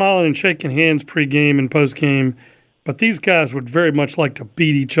might be smiling and shaking hands pregame and postgame, but these guys would very much like to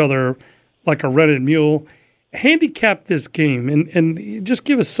beat each other like a rented mule. Handicap this game and just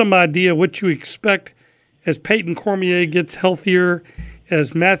give us some idea what you expect as Peyton Cormier gets healthier,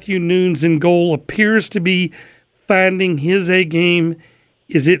 as Matthew Nunes in goal appears to be finding his A game.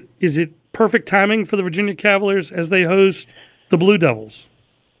 Is it perfect timing for the Virginia Cavaliers as they host the Blue Devils?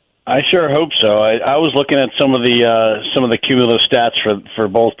 I sure hope so. I was looking at some of the cumulative stats for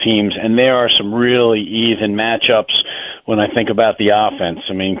both teams, and there are some really even matchups when I think about the offense.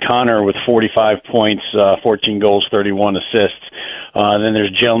 I mean, Connor with 45 points, 14 goals, 31 assists. Then there's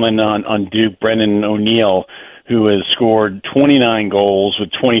a gentleman on Duke, Brendan O'Neill, who has scored 29 goals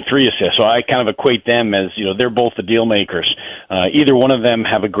with 23 assists. So I kind of equate them as, they're both the deal makers. Either one of them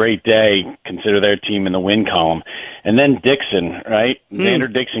have a great day, consider their team in the win column. And then Dixon, right?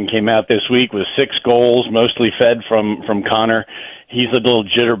 Xander Dixon came out this week with 6 goals, mostly fed from Connor. He's a little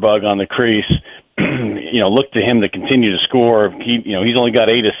jitterbug on the crease. Look to him to continue to score. He's only got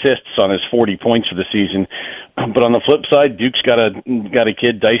 8 assists on his 40 points for the season. But on the flip side, Duke's got a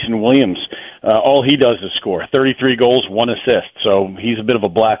kid, Dyson Williams. All he does is score 33 goals, 1 assist. So he's a bit of a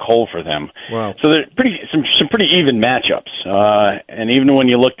black hole for them. Wow. So they're some pretty even matchups. And even when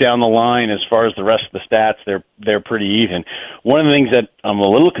you look down the line, as far as the rest of the stats, they're pretty even. One of the things that I'm a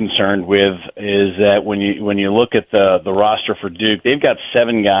little concerned with is that when you look at the roster for Duke, they've got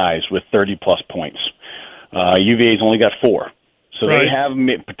 7 guys with 30 plus points. UVA's only got 4. So They have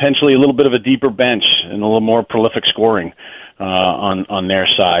potentially a little bit of a deeper bench and a little more prolific scoring on their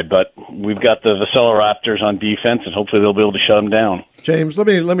side. But we've got the Velociraptors on defense, and hopefully they'll be able to shut them down. James,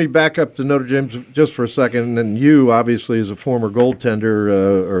 let me back up to Notre Dame just for a second. And you, obviously, as a former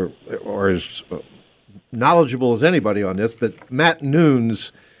goaltender or as knowledgeable as anybody on this, but Matt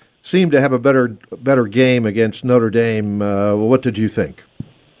Nunes seemed to have a better game against Notre Dame. What did you think?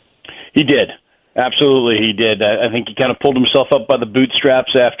 He did. Absolutely, he did. I think he kind of pulled himself up by the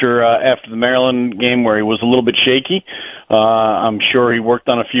bootstraps after the Maryland game, where he was a little bit shaky. I'm sure he worked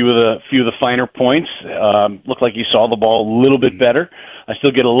on a few of the finer points. Looked like he saw the ball a little bit better. I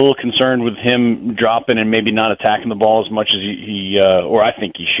still get a little concerned with him dropping and maybe not attacking the ball as much as he or I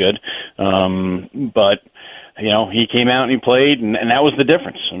think he should. But he came out and he played, and that was the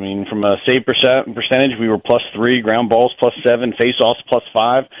difference. I mean, from a save percentage, we were +3, ground balls +7, face-offs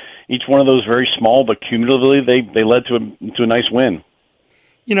 +5. Each one of those very small, but cumulatively they led to a nice win.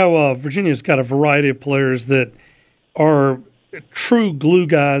 Virginia's got a variety of players that are true glue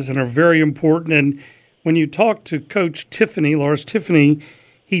guys and are very important. And when you talk to Coach Lars Tiffany,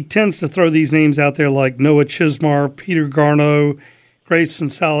 he tends to throw these names out there like Noah Chismar, Peter Garneau, Grayson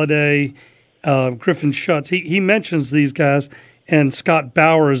Saladay, Griffin Schutz. He mentions these guys, and Scott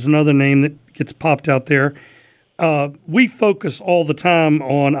Bauer is another name that gets popped out there. We focus all the time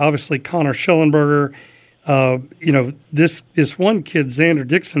on, obviously, Connor Schellenberger. This one kid, Xander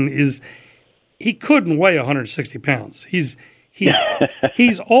Dixon, he couldn't weigh 160 pounds. He's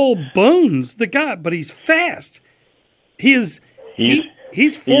all bones, the guy, but he's fast. He's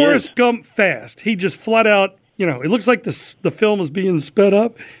Forrest Gump fast. He just flat out, it looks like the film is being sped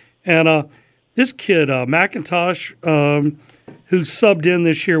up. And this kid, McIntosh, who subbed in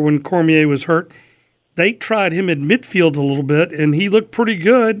this year when Cormier was hurt, they tried him in midfield a little bit, and he looked pretty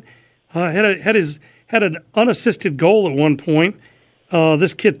good. Had an unassisted goal at one point.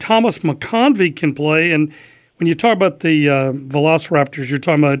 This kid, Thomas McConvey, can play. And when you talk about the Velociraptors, you're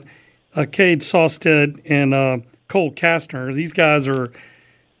talking about Cade Sawstead and Cole Kastner. These guys are,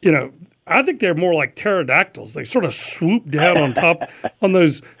 I think they're more like pterodactyls. They sort of swoop down on top on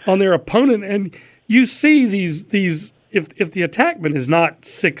their opponent. And you see these if the attackman is not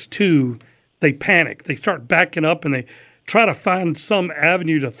 6'2", they panic. They start backing up and they try to find some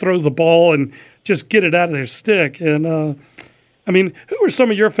avenue to throw the ball and just get it out of their stick. And, who are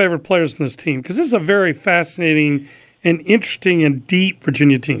some of your favorite players in this team? Because this is a very fascinating and interesting and deep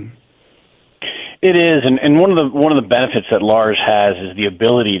Virginia team. It is, and one of the benefits that Lars has is the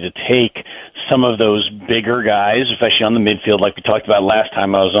ability to take some of those bigger guys, especially on the midfield, like we talked about last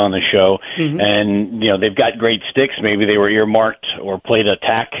time I was on the show, and they've got great sticks. Maybe they were earmarked or played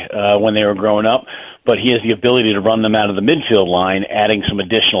attack when they were growing up, but he has the ability to run them out of the midfield line, adding some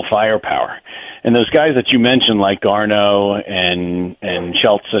additional firepower. And those guys that you mentioned, like Garneau and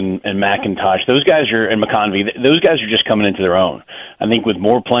Schultz and McIntosh, those guys and McConvey, those guys are just coming into their own. I think with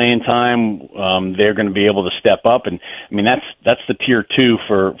more playing time, they're going to be able to step up. And that's the tier 2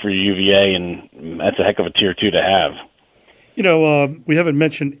 for UVA, and that's a heck of a tier 2 to have. We haven't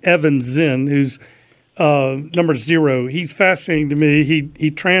mentioned Evan Zinn, who's number 0. He's fascinating to me.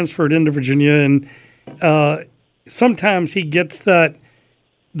 He transferred into Virginia, and sometimes he gets the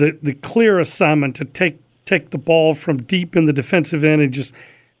clear assignment to take the ball from deep in the defensive end and just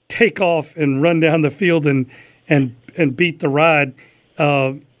take off and run down the field and beat the ride.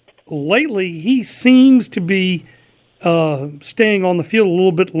 Lately, he seems to be staying on the field a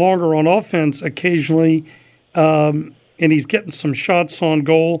little bit longer on offense occasionally, and he's getting some shots on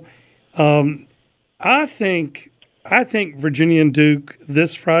goal. I think Virginia and Duke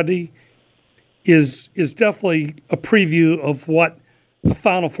this Friday is definitely a preview of what the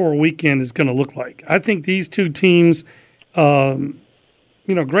Final Four weekend is going to look like. I think these two teams,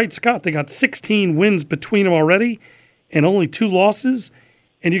 great Scott, they got 16 wins between them already and only 2 losses,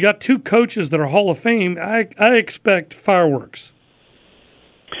 and you got 2 coaches that are Hall of Fame. I expect fireworks.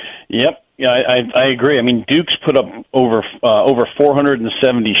 Yep. Yeah, I agree. I mean, Duke's put up over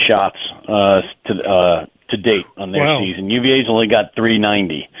 470 shots to date on their season. UVA's only got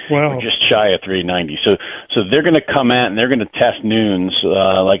 390. Wow. Or just shy of 390. So they're going to come at and they're going to test Nunes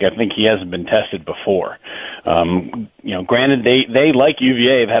like I think he hasn't been tested before. Granted, they like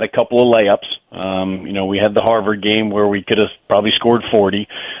UVA have had a couple of layups. We had the Harvard game where we could have probably scored 40.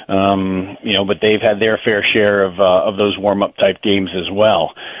 But they've had their fair share of those warm-up type games as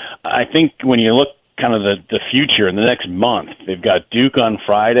well. I think when you look kind of the future in the next month, they've got Duke on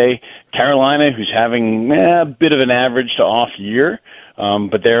Friday, Carolina, who's having a bit of an average to off year,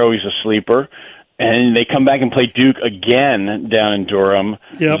 but they're always a sleeper. And they come back and play Duke again down in Durham,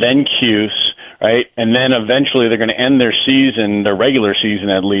 then Cuse, right? And then eventually they're going to end their season, their regular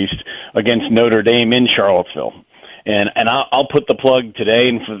season at least, against Notre Dame in Charlottesville. And I'll put the plug today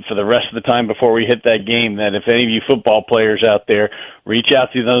and for the rest of the time before we hit that game that if any of you football players out there reach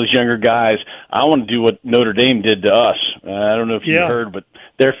out to those younger guys, I want to do what Notre Dame did to us. I don't know if you heard, but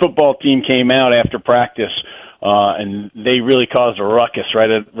their football team came out after practice and they really caused a ruckus right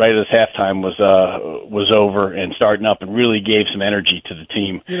as halftime was over and starting up, and really gave some energy to the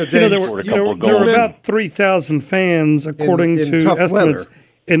team. There were about 3,000 fans according to estimates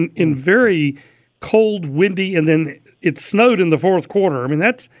in very cold, windy, and then it snowed in the fourth quarter. I mean,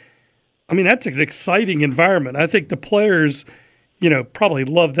 that's an exciting environment. I think the players, probably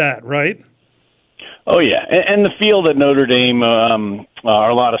love that, right? Oh yeah, and the field at Notre Dame,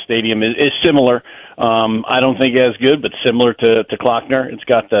 Arlotta Stadium is similar. I don't think as good, but similar to Klockner. It's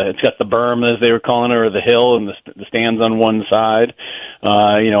got the berm, as they were calling it, or the hill, and the stands on one side.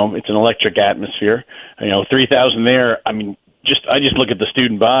 It's an electric atmosphere. 3,000 there. I mean, I just look at the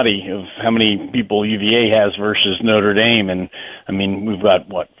student body of how many people UVA has versus Notre Dame, and I mean, we've got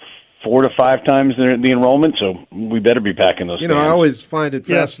 4 to 5 times the enrollment, so we better be packing those stands. I always find it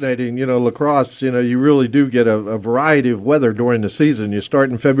fascinating. Lacrosse, you really do get a variety of weather during the season. You start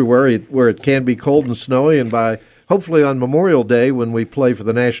in February where it can be cold and snowy, and by hopefully on Memorial Day when we play for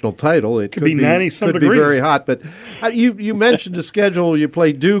the national title, it could be 90-some degrees. Be very hot. But you mentioned the schedule. You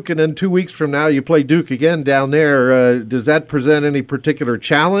play Duke, and then 2 weeks from now you play Duke again down there. Does that present any particular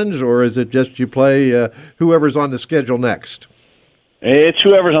challenge, or is it just you play whoever's on the schedule next? It's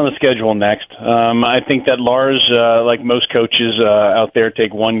whoever's on the schedule next. I think that Lars, like most coaches out there,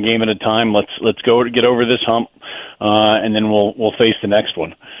 take one game at a time. Let's go get over this hump, and then we'll face the next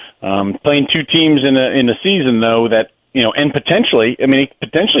one. Playing 2 teams in a season, though, that and potentially, it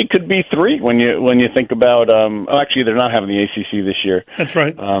potentially could be 3 when you think about. Actually, they're not having the ACC this year. That's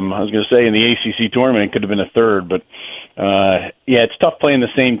right. I was going to say in the ACC tournament it could have been a 3rd, but. It's tough playing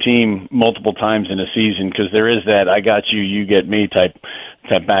the same team multiple times in a season because there is that I got you, you get me type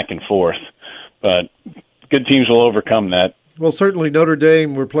back and forth. But good teams will overcome that. Well, certainly Notre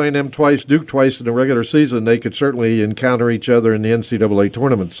Dame, we're playing them twice, Duke twice in the regular season. They could certainly encounter each other in the NCAA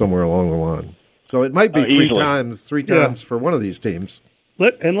tournament somewhere along the line. So it might be three times for one of these teams.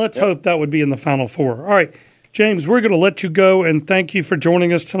 Let's hope that would be in the Final Four. All right. James, we're going to let you go, and thank you for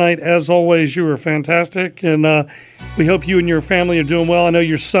joining us tonight. As always, you were fantastic, and we hope you and your family are doing well. I know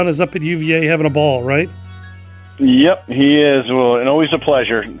your son is up at UVA having a ball, right? Yep, he is. Well, and always a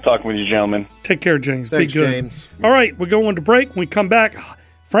pleasure talking with you, gentlemen. Take care, James. Thanks, be good. James. All right, we're going to break. When we come back,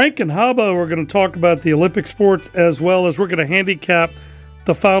 Frank and Haba are going to talk about the Olympic sports as well as we're going to handicap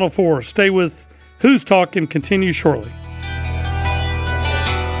the Final Four. Stay with Who's Talking. Continue shortly.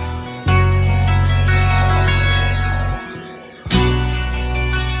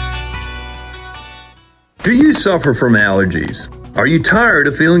 Do you suffer from allergies? Are you tired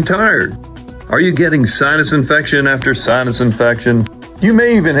of feeling tired? Are you getting sinus infection after sinus infection? You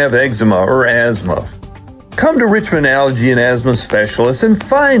may even have eczema or asthma. Come to Richmond Allergy and Asthma Specialists and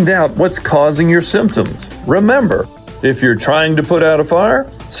find out what's causing your symptoms. Remember, if you're trying to put out a fire,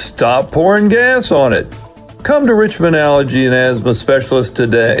 stop pouring gas on it. Come to Richmond Allergy and Asthma Specialists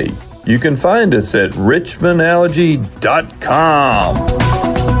today. You can find us at richmondallergy.com.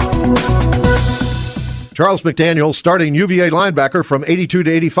 Charles McDaniel, starting UVA linebacker from 82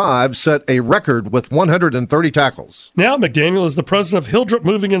 to 85, set a record with 130 tackles. Now McDaniel is the president of Hildrep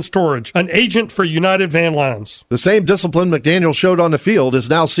Moving and Storage, an agent for United Van Lines. The same discipline McDaniel showed on the field is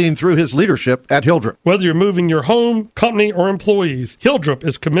now seen through his leadership at Hildrep. Whether you're moving your home, company, or employees, Hildrep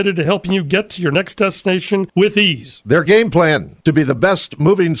is committed to helping you get to your next destination with ease. Their game plan, to be the best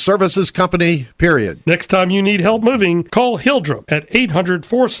moving services company, period. Next time you need help moving, call Hildrep at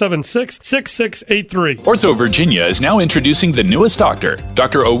 800-476-6683. Ortho-Virginia is now introducing the newest doctor,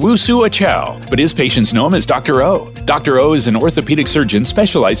 Dr. Owusu Achal, but his patients know him as Dr. O. Dr. O is an orthopedic surgeon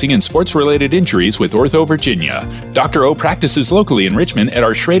specializing in sports-related injuries with Ortho-Virginia. Dr. O practices locally in Richmond at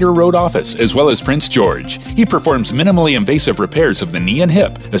our Schrader Road office, as well as Prince George. He performs minimally invasive repairs of the knee and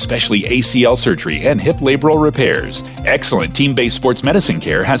hip, especially ACL surgery and hip labral repairs. Excellent team-based sports medicine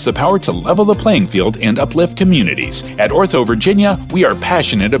care has the power to level the playing field and uplift communities. At Ortho-Virginia, we are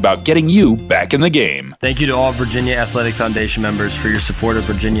passionate about getting you back in the game. Thank you to all Virginia Athletic Foundation members for your support of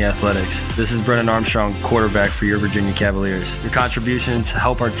Virginia athletics. This is Brennan Armstrong, quarterback for your Virginia Cavaliers. Your contributions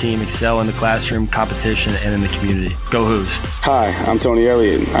help our team excel in the classroom, competition, and in the community. Go Hoos. Hi, I'm Tony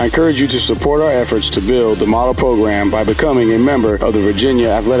Elliott. I encourage you to support our efforts to build the model program by becoming a member of the Virginia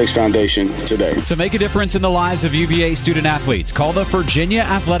Athletics Foundation today. To make a difference in the lives of UVA student athletes, call the Virginia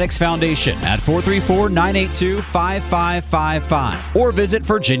Athletics Foundation at 434-982-5555 or visit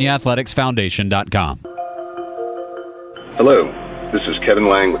virginiaathleticsfoundation.com. Hello, this is Kevin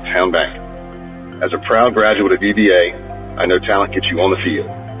Lang with Town Bank. As a proud graduate of UVA, I know talent gets you on the field,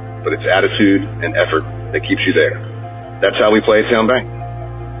 but it's attitude and effort that keeps you there. That's how we play at Town Bank.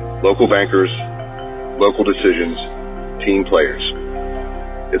 Local bankers, local decisions, team players.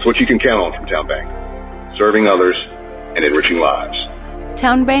 It's what you can count on from Town Bank, serving others and enriching lives.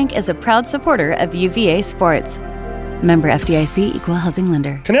 Town Bank is a proud supporter of UVA sports. Member FDIC, Equal Housing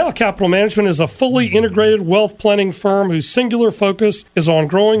Lender. Canal Capital Management is a fully integrated wealth planning firm whose singular focus is on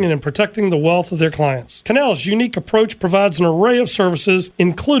growing and protecting the wealth of their clients. Canal's unique approach provides an array of services,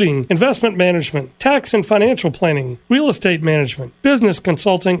 including investment management, tax and financial planning, real estate management, business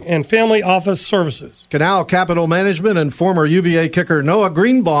consulting, and family office services. Canal Capital Management and former UVA kicker Noah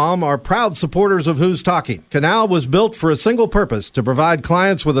Greenbaum are proud supporters of Who's Talking. Canal was built for a single purpose: to provide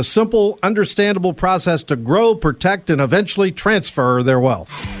clients with a simple, understandable process to grow, protect, and eventually transfer their wealth.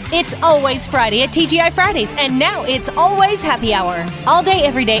 It's always Friday at TGI Fridays, and now it's always happy hour. All day,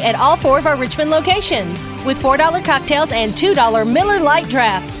 every day at all 4 of our Richmond locations, with $4 cocktails and $2 Miller Lite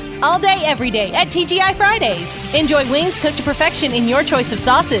drafts. All day, every day at TGI Fridays. Enjoy wings cooked to perfection in your choice of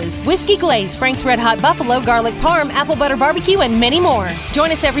sauces, whiskey glaze, Frank's Red Hot Buffalo, garlic parm, apple butter barbecue, and many more.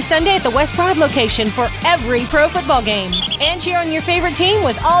 Join us every Sunday at the West Broad location for every pro football game. And cheer on your favorite team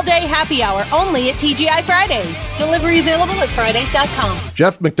with all day happy hour only at TGI Fridays. Delivery available at Fridays.com.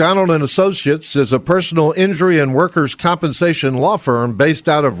 Jeff McDonald and Associates is a personal injury and workers' compensation law firm based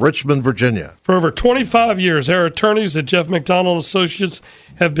out of Richmond, Virginia. For over 25 years, our attorneys at Jeff McDonald Associates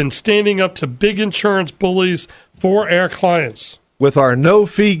have been standing up to big insurance bullies for our clients. With our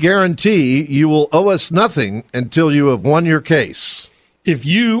no-fee guarantee, you will owe us nothing until you have won your case. If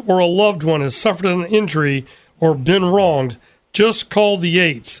you or a loved one has suffered an injury or been wronged, just call the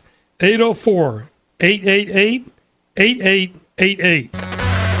 888-888-8888.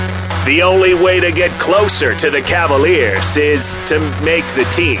 The only way to get closer to the Cavaliers is to make the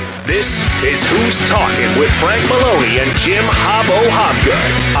team. This is Who's Talking with Frank Maloney and Jim Hobbo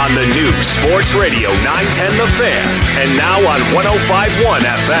Hobgood on the new Sports Radio 910 The Fan and now on 105.1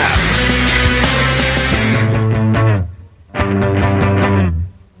 FM.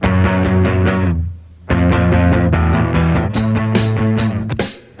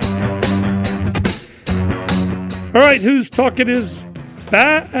 All right, Who's Talking is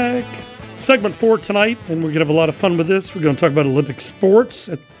back. Segment 4 tonight, and we're going to have a lot of fun with this. We're going to talk about Olympic sports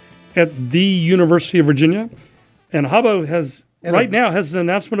at the University of Virginia. And Hobbo has an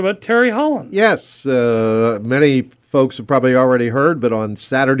announcement about Terry Holland. Yes, many folks have probably already heard, but on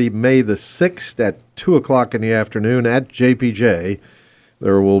Saturday, May the 6th at 2 o'clock in the afternoon at JPJ,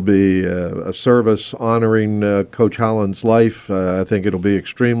 there will be a service honoring Coach Holland's life. I think it'll be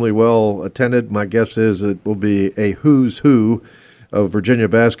extremely well attended. My guess is it will be a who's who of Virginia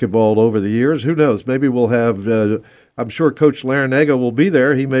basketball over the years. Who knows? Maybe we'll have, I'm sure Coach Larinaga will be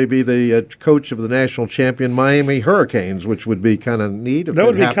there. He may be the coach of the national champion Miami Hurricanes, which would be kind of neat. If that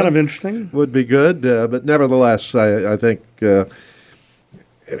would be happened. Kind of interesting. Would be good. But nevertheless, I think I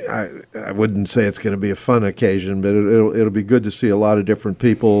wouldn't say it's going to be a fun occasion, but it'll be good to see a lot of different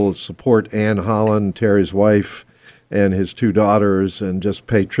people support Ann Holland, Terry's wife, and his 2 daughters, and just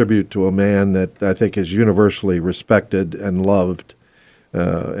pay tribute to a man that I think is universally respected and loved.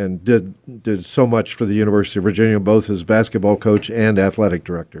 And did so much for the University of Virginia, both as basketball coach and athletic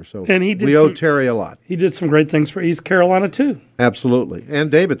director. So we owe Terry a lot. He did some great things for East Carolina, too. Absolutely. And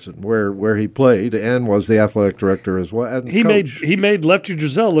Davidson, where he played and was the athletic director as well. And he made Lefty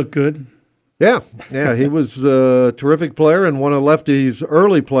Driesell look good. Yeah, he was a terrific player and one of Lefty's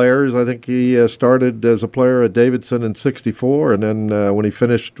early players. I think he started as a player at Davidson in '64, and then when he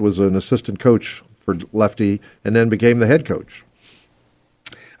finished was an assistant coach for Lefty and then became the head coach.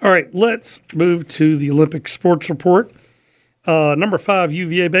 All right, let's move to the Olympic sports report. Number 5,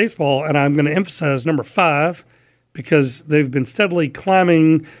 UVA baseball, and I'm going to emphasize number 5 because they've been steadily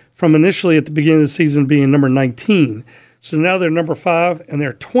climbing from initially at the beginning of the season being number 19. So now they're number 5, and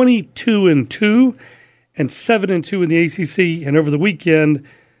they're 22-2 and 7-2 in the ACC. And over the weekend,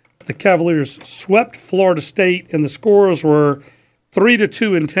 the Cavaliers swept Florida State, and the scores were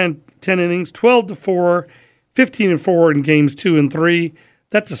 3-2 in 10 innings, 12-4, 15-4 in games 2 and 3.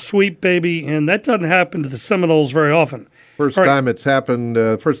 That's a sweep, baby, and that doesn't happen to the Seminoles very often. First time it's happened,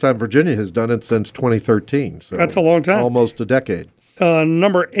 first time Virginia has done it since 2013. So that's a long time. Almost a decade.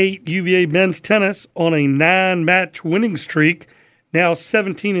 Number 8, UVA men's tennis on a 9-match winning streak, now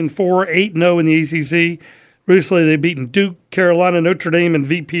 17-4, 8-0 in the ACC. Recently, they've beaten Duke, Carolina, Notre Dame, and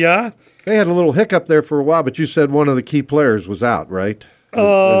VPI. They had a little hiccup there for a while, but you said one of the key players was out, right?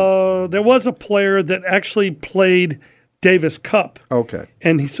 There was a player that actually played Davis Cup. Okay.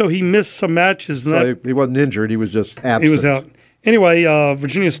 And so he missed some matches. So he wasn't injured. He was just absent. He was out. Anyway,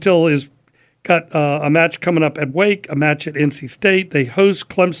 Virginia still is got a match coming up at Wake, a match at NC State. They host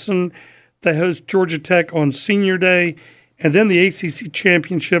Clemson. They host Georgia Tech on Senior Day. And then the ACC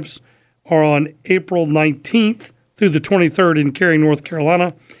championships are on April 19th through the 23rd in Cary, North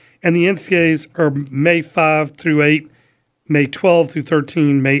Carolina. And the NCAAs are May 5 through 8, May 12 through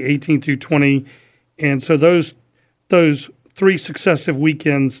 13, May 18 through 20. And so those those 3 successive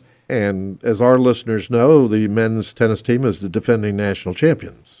weekends. And as our listeners know, the men's tennis team is the defending national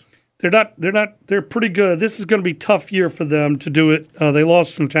champions. They're pretty good. This is going to be a tough year for them to do it. They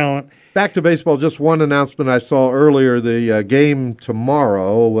lost some talent. Back to baseball, just one announcement I saw earlier. The game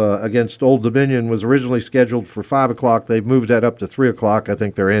tomorrow against Old Dominion was originally scheduled for 5 o'clock. They've moved that up to 3 o'clock. I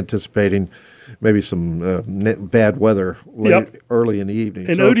think they're anticipating maybe some bad weather early in the evening.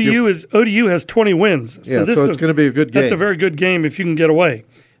 And ODU has 20 wins. So so it's going to be a good game. That's a very good game if you can get away.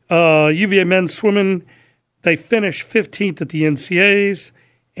 UVA men's swimming, they finished 15th at the NCAAs,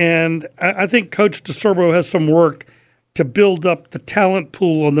 and I think Coach DeSorbo has some work to build up the talent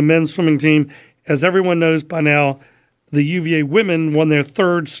pool on the men's swimming team. As everyone knows by now, the UVA women won their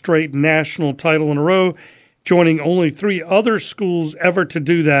 3rd straight national title in a row, joining only 3 other schools ever to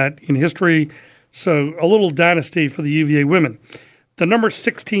do that in history. So a little dynasty for the UVA women. The number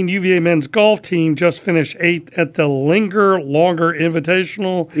 16 UVA men's golf team just finished 8th at the Linger Longer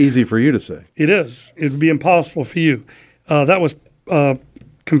Invitational. Easy for you to say. It is. It would be impossible for you. That was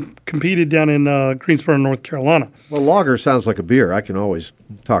competed down in Greensboro, North Carolina. Well, lager sounds like a beer. I can always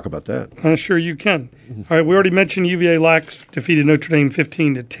talk about that. I'm sure you can. All right, we already mentioned UVA Lax defeated Notre Dame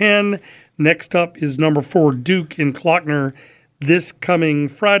 15-10. Next up is number 4 Duke in Klockner this coming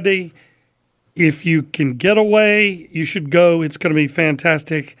Friday. If you can get away, you should go. It's going to be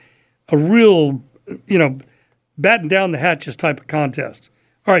fantastic. A real, batten down the hatches type of contest.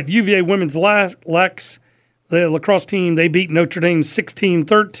 All right, UVA women's Lax, the lacrosse team, they beat Notre Dame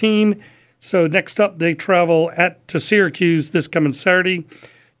 16-13. So next up, they travel to Syracuse this coming Saturday.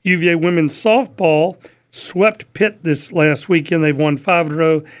 UVA women's softball swept Pitt this last weekend. They've won 5 in a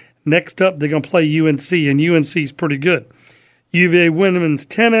row. Next up, they're going to play UNC, and UNC is pretty good. UVA women's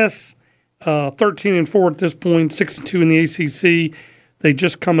tennis, 13-4 at this point, 6-2 in the ACC. They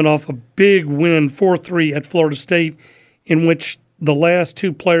just coming off a big win, 4-3 at Florida State, in which the last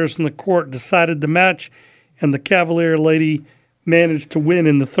 2 players in the court decided the match, and the Cavalier lady managed to win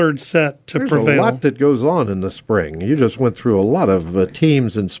in the 3rd set to prevail. There's a lot that goes on in the spring. You just went through a lot of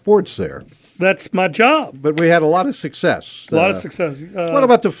teams and sports there. That's my job. But we had a lot of success. A lot of success. What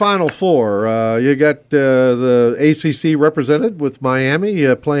about the Final Four? You got the ACC represented with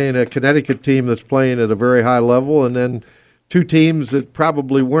Miami playing a Connecticut team that's playing at a very high level, and then 2 teams that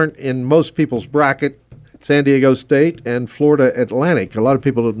probably weren't in most people's bracket, San Diego State and Florida Atlantic. A lot of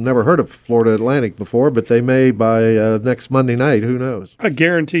people have never heard of Florida Atlantic before, but they may by next Monday night. Who knows? I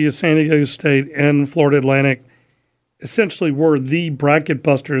guarantee you San Diego State and Florida Atlantic essentially were the bracket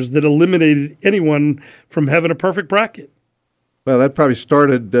busters that eliminated anyone from having a perfect bracket. Well, that probably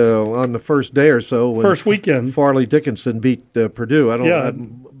started on the first day or so. When first weekend. Farley Dickinson beat Purdue.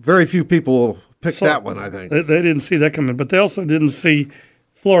 Very few people picked that one, I think. They didn't see that coming, but they also didn't see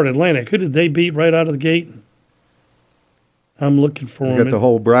Florida Atlantic. Who did they beat right out of the gate? I'm looking for them. You got the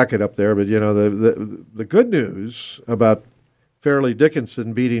whole bracket up there, but the good news about Fairleigh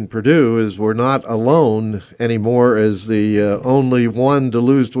Dickinson beating Purdue is we're not alone anymore as the only one to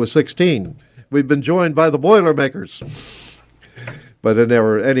lose to a 16. We've been joined by the Boilermakers. But at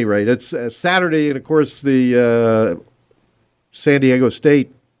any rate, it's Saturday, and of course the San Diego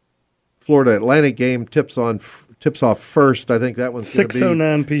State Florida Atlantic game tips off first. I think that one's going to be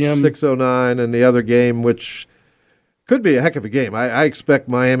 6:09 p.m. 6:09, and the other game, which could be a heck of a game. I expect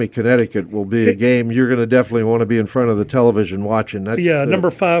Miami, Connecticut will be a game you're going to definitely want to be in front of the television watching. Number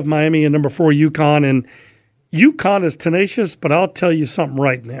 5 Miami and number 4 UConn, and UConn is tenacious, but I'll tell you something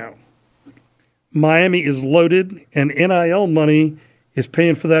right now. Miami is loaded, and NIL money is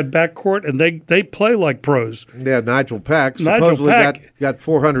paying for that backcourt, and they play like pros. Yeah, Nigel Pack supposedly got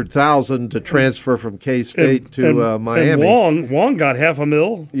 $400,000 to transfer from K-State to Miami. And Wong got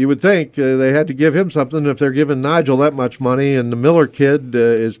 $500,000. You would think they had to give him something if they're giving Nigel that much money. And the Miller kid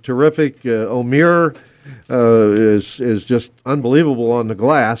is terrific. O'Meara is just unbelievable on the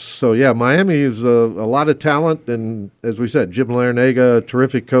glass. So yeah, Miami is a lot of talent, and as we said, Jim Larinaga, a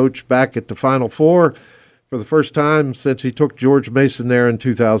terrific coach, back at the Final Four for the first time since he took George Mason there in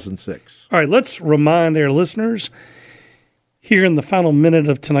 2006. All right, let's remind our listeners here in the final minute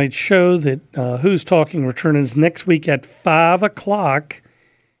of tonight's show that Who's Talking returns next week at 5 o'clock,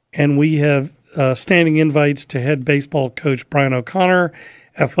 and we have standing invites to head baseball coach Brian O'Connor,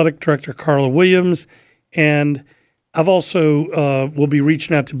 athletic director Carla Williams, and I've also will be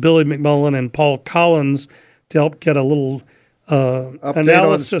reaching out to Billy McMullen and Paul Collins to help get a little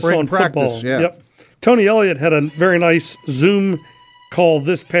analysis on practice, football. Yep. Tony Elliott had a very nice Zoom call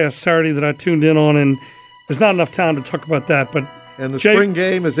this past Saturday that I tuned in on, and there's not enough time to talk about that. But and the spring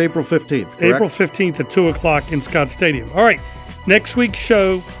game is April 15th, correct? April 15th at 2 o'clock in Scott Stadium. All right, next week's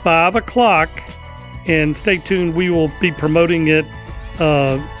show, 5 o'clock. and stay tuned. We will be promoting it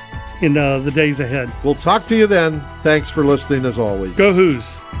in the days ahead. We'll talk to you then. Thanks for listening as always. Go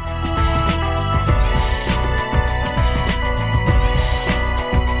Hoos.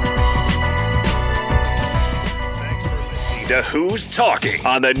 To Who's Talking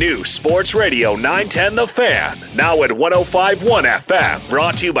on the new Sports Radio 910 The Fan. Now at 105.1 FM.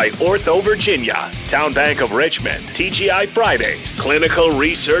 Brought to you by Ortho-Virginia, Town Bank of Richmond, TGI Fridays, Clinical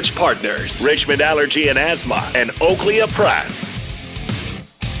Research Partners, Richmond Allergy and Asthma, and Oakley Press.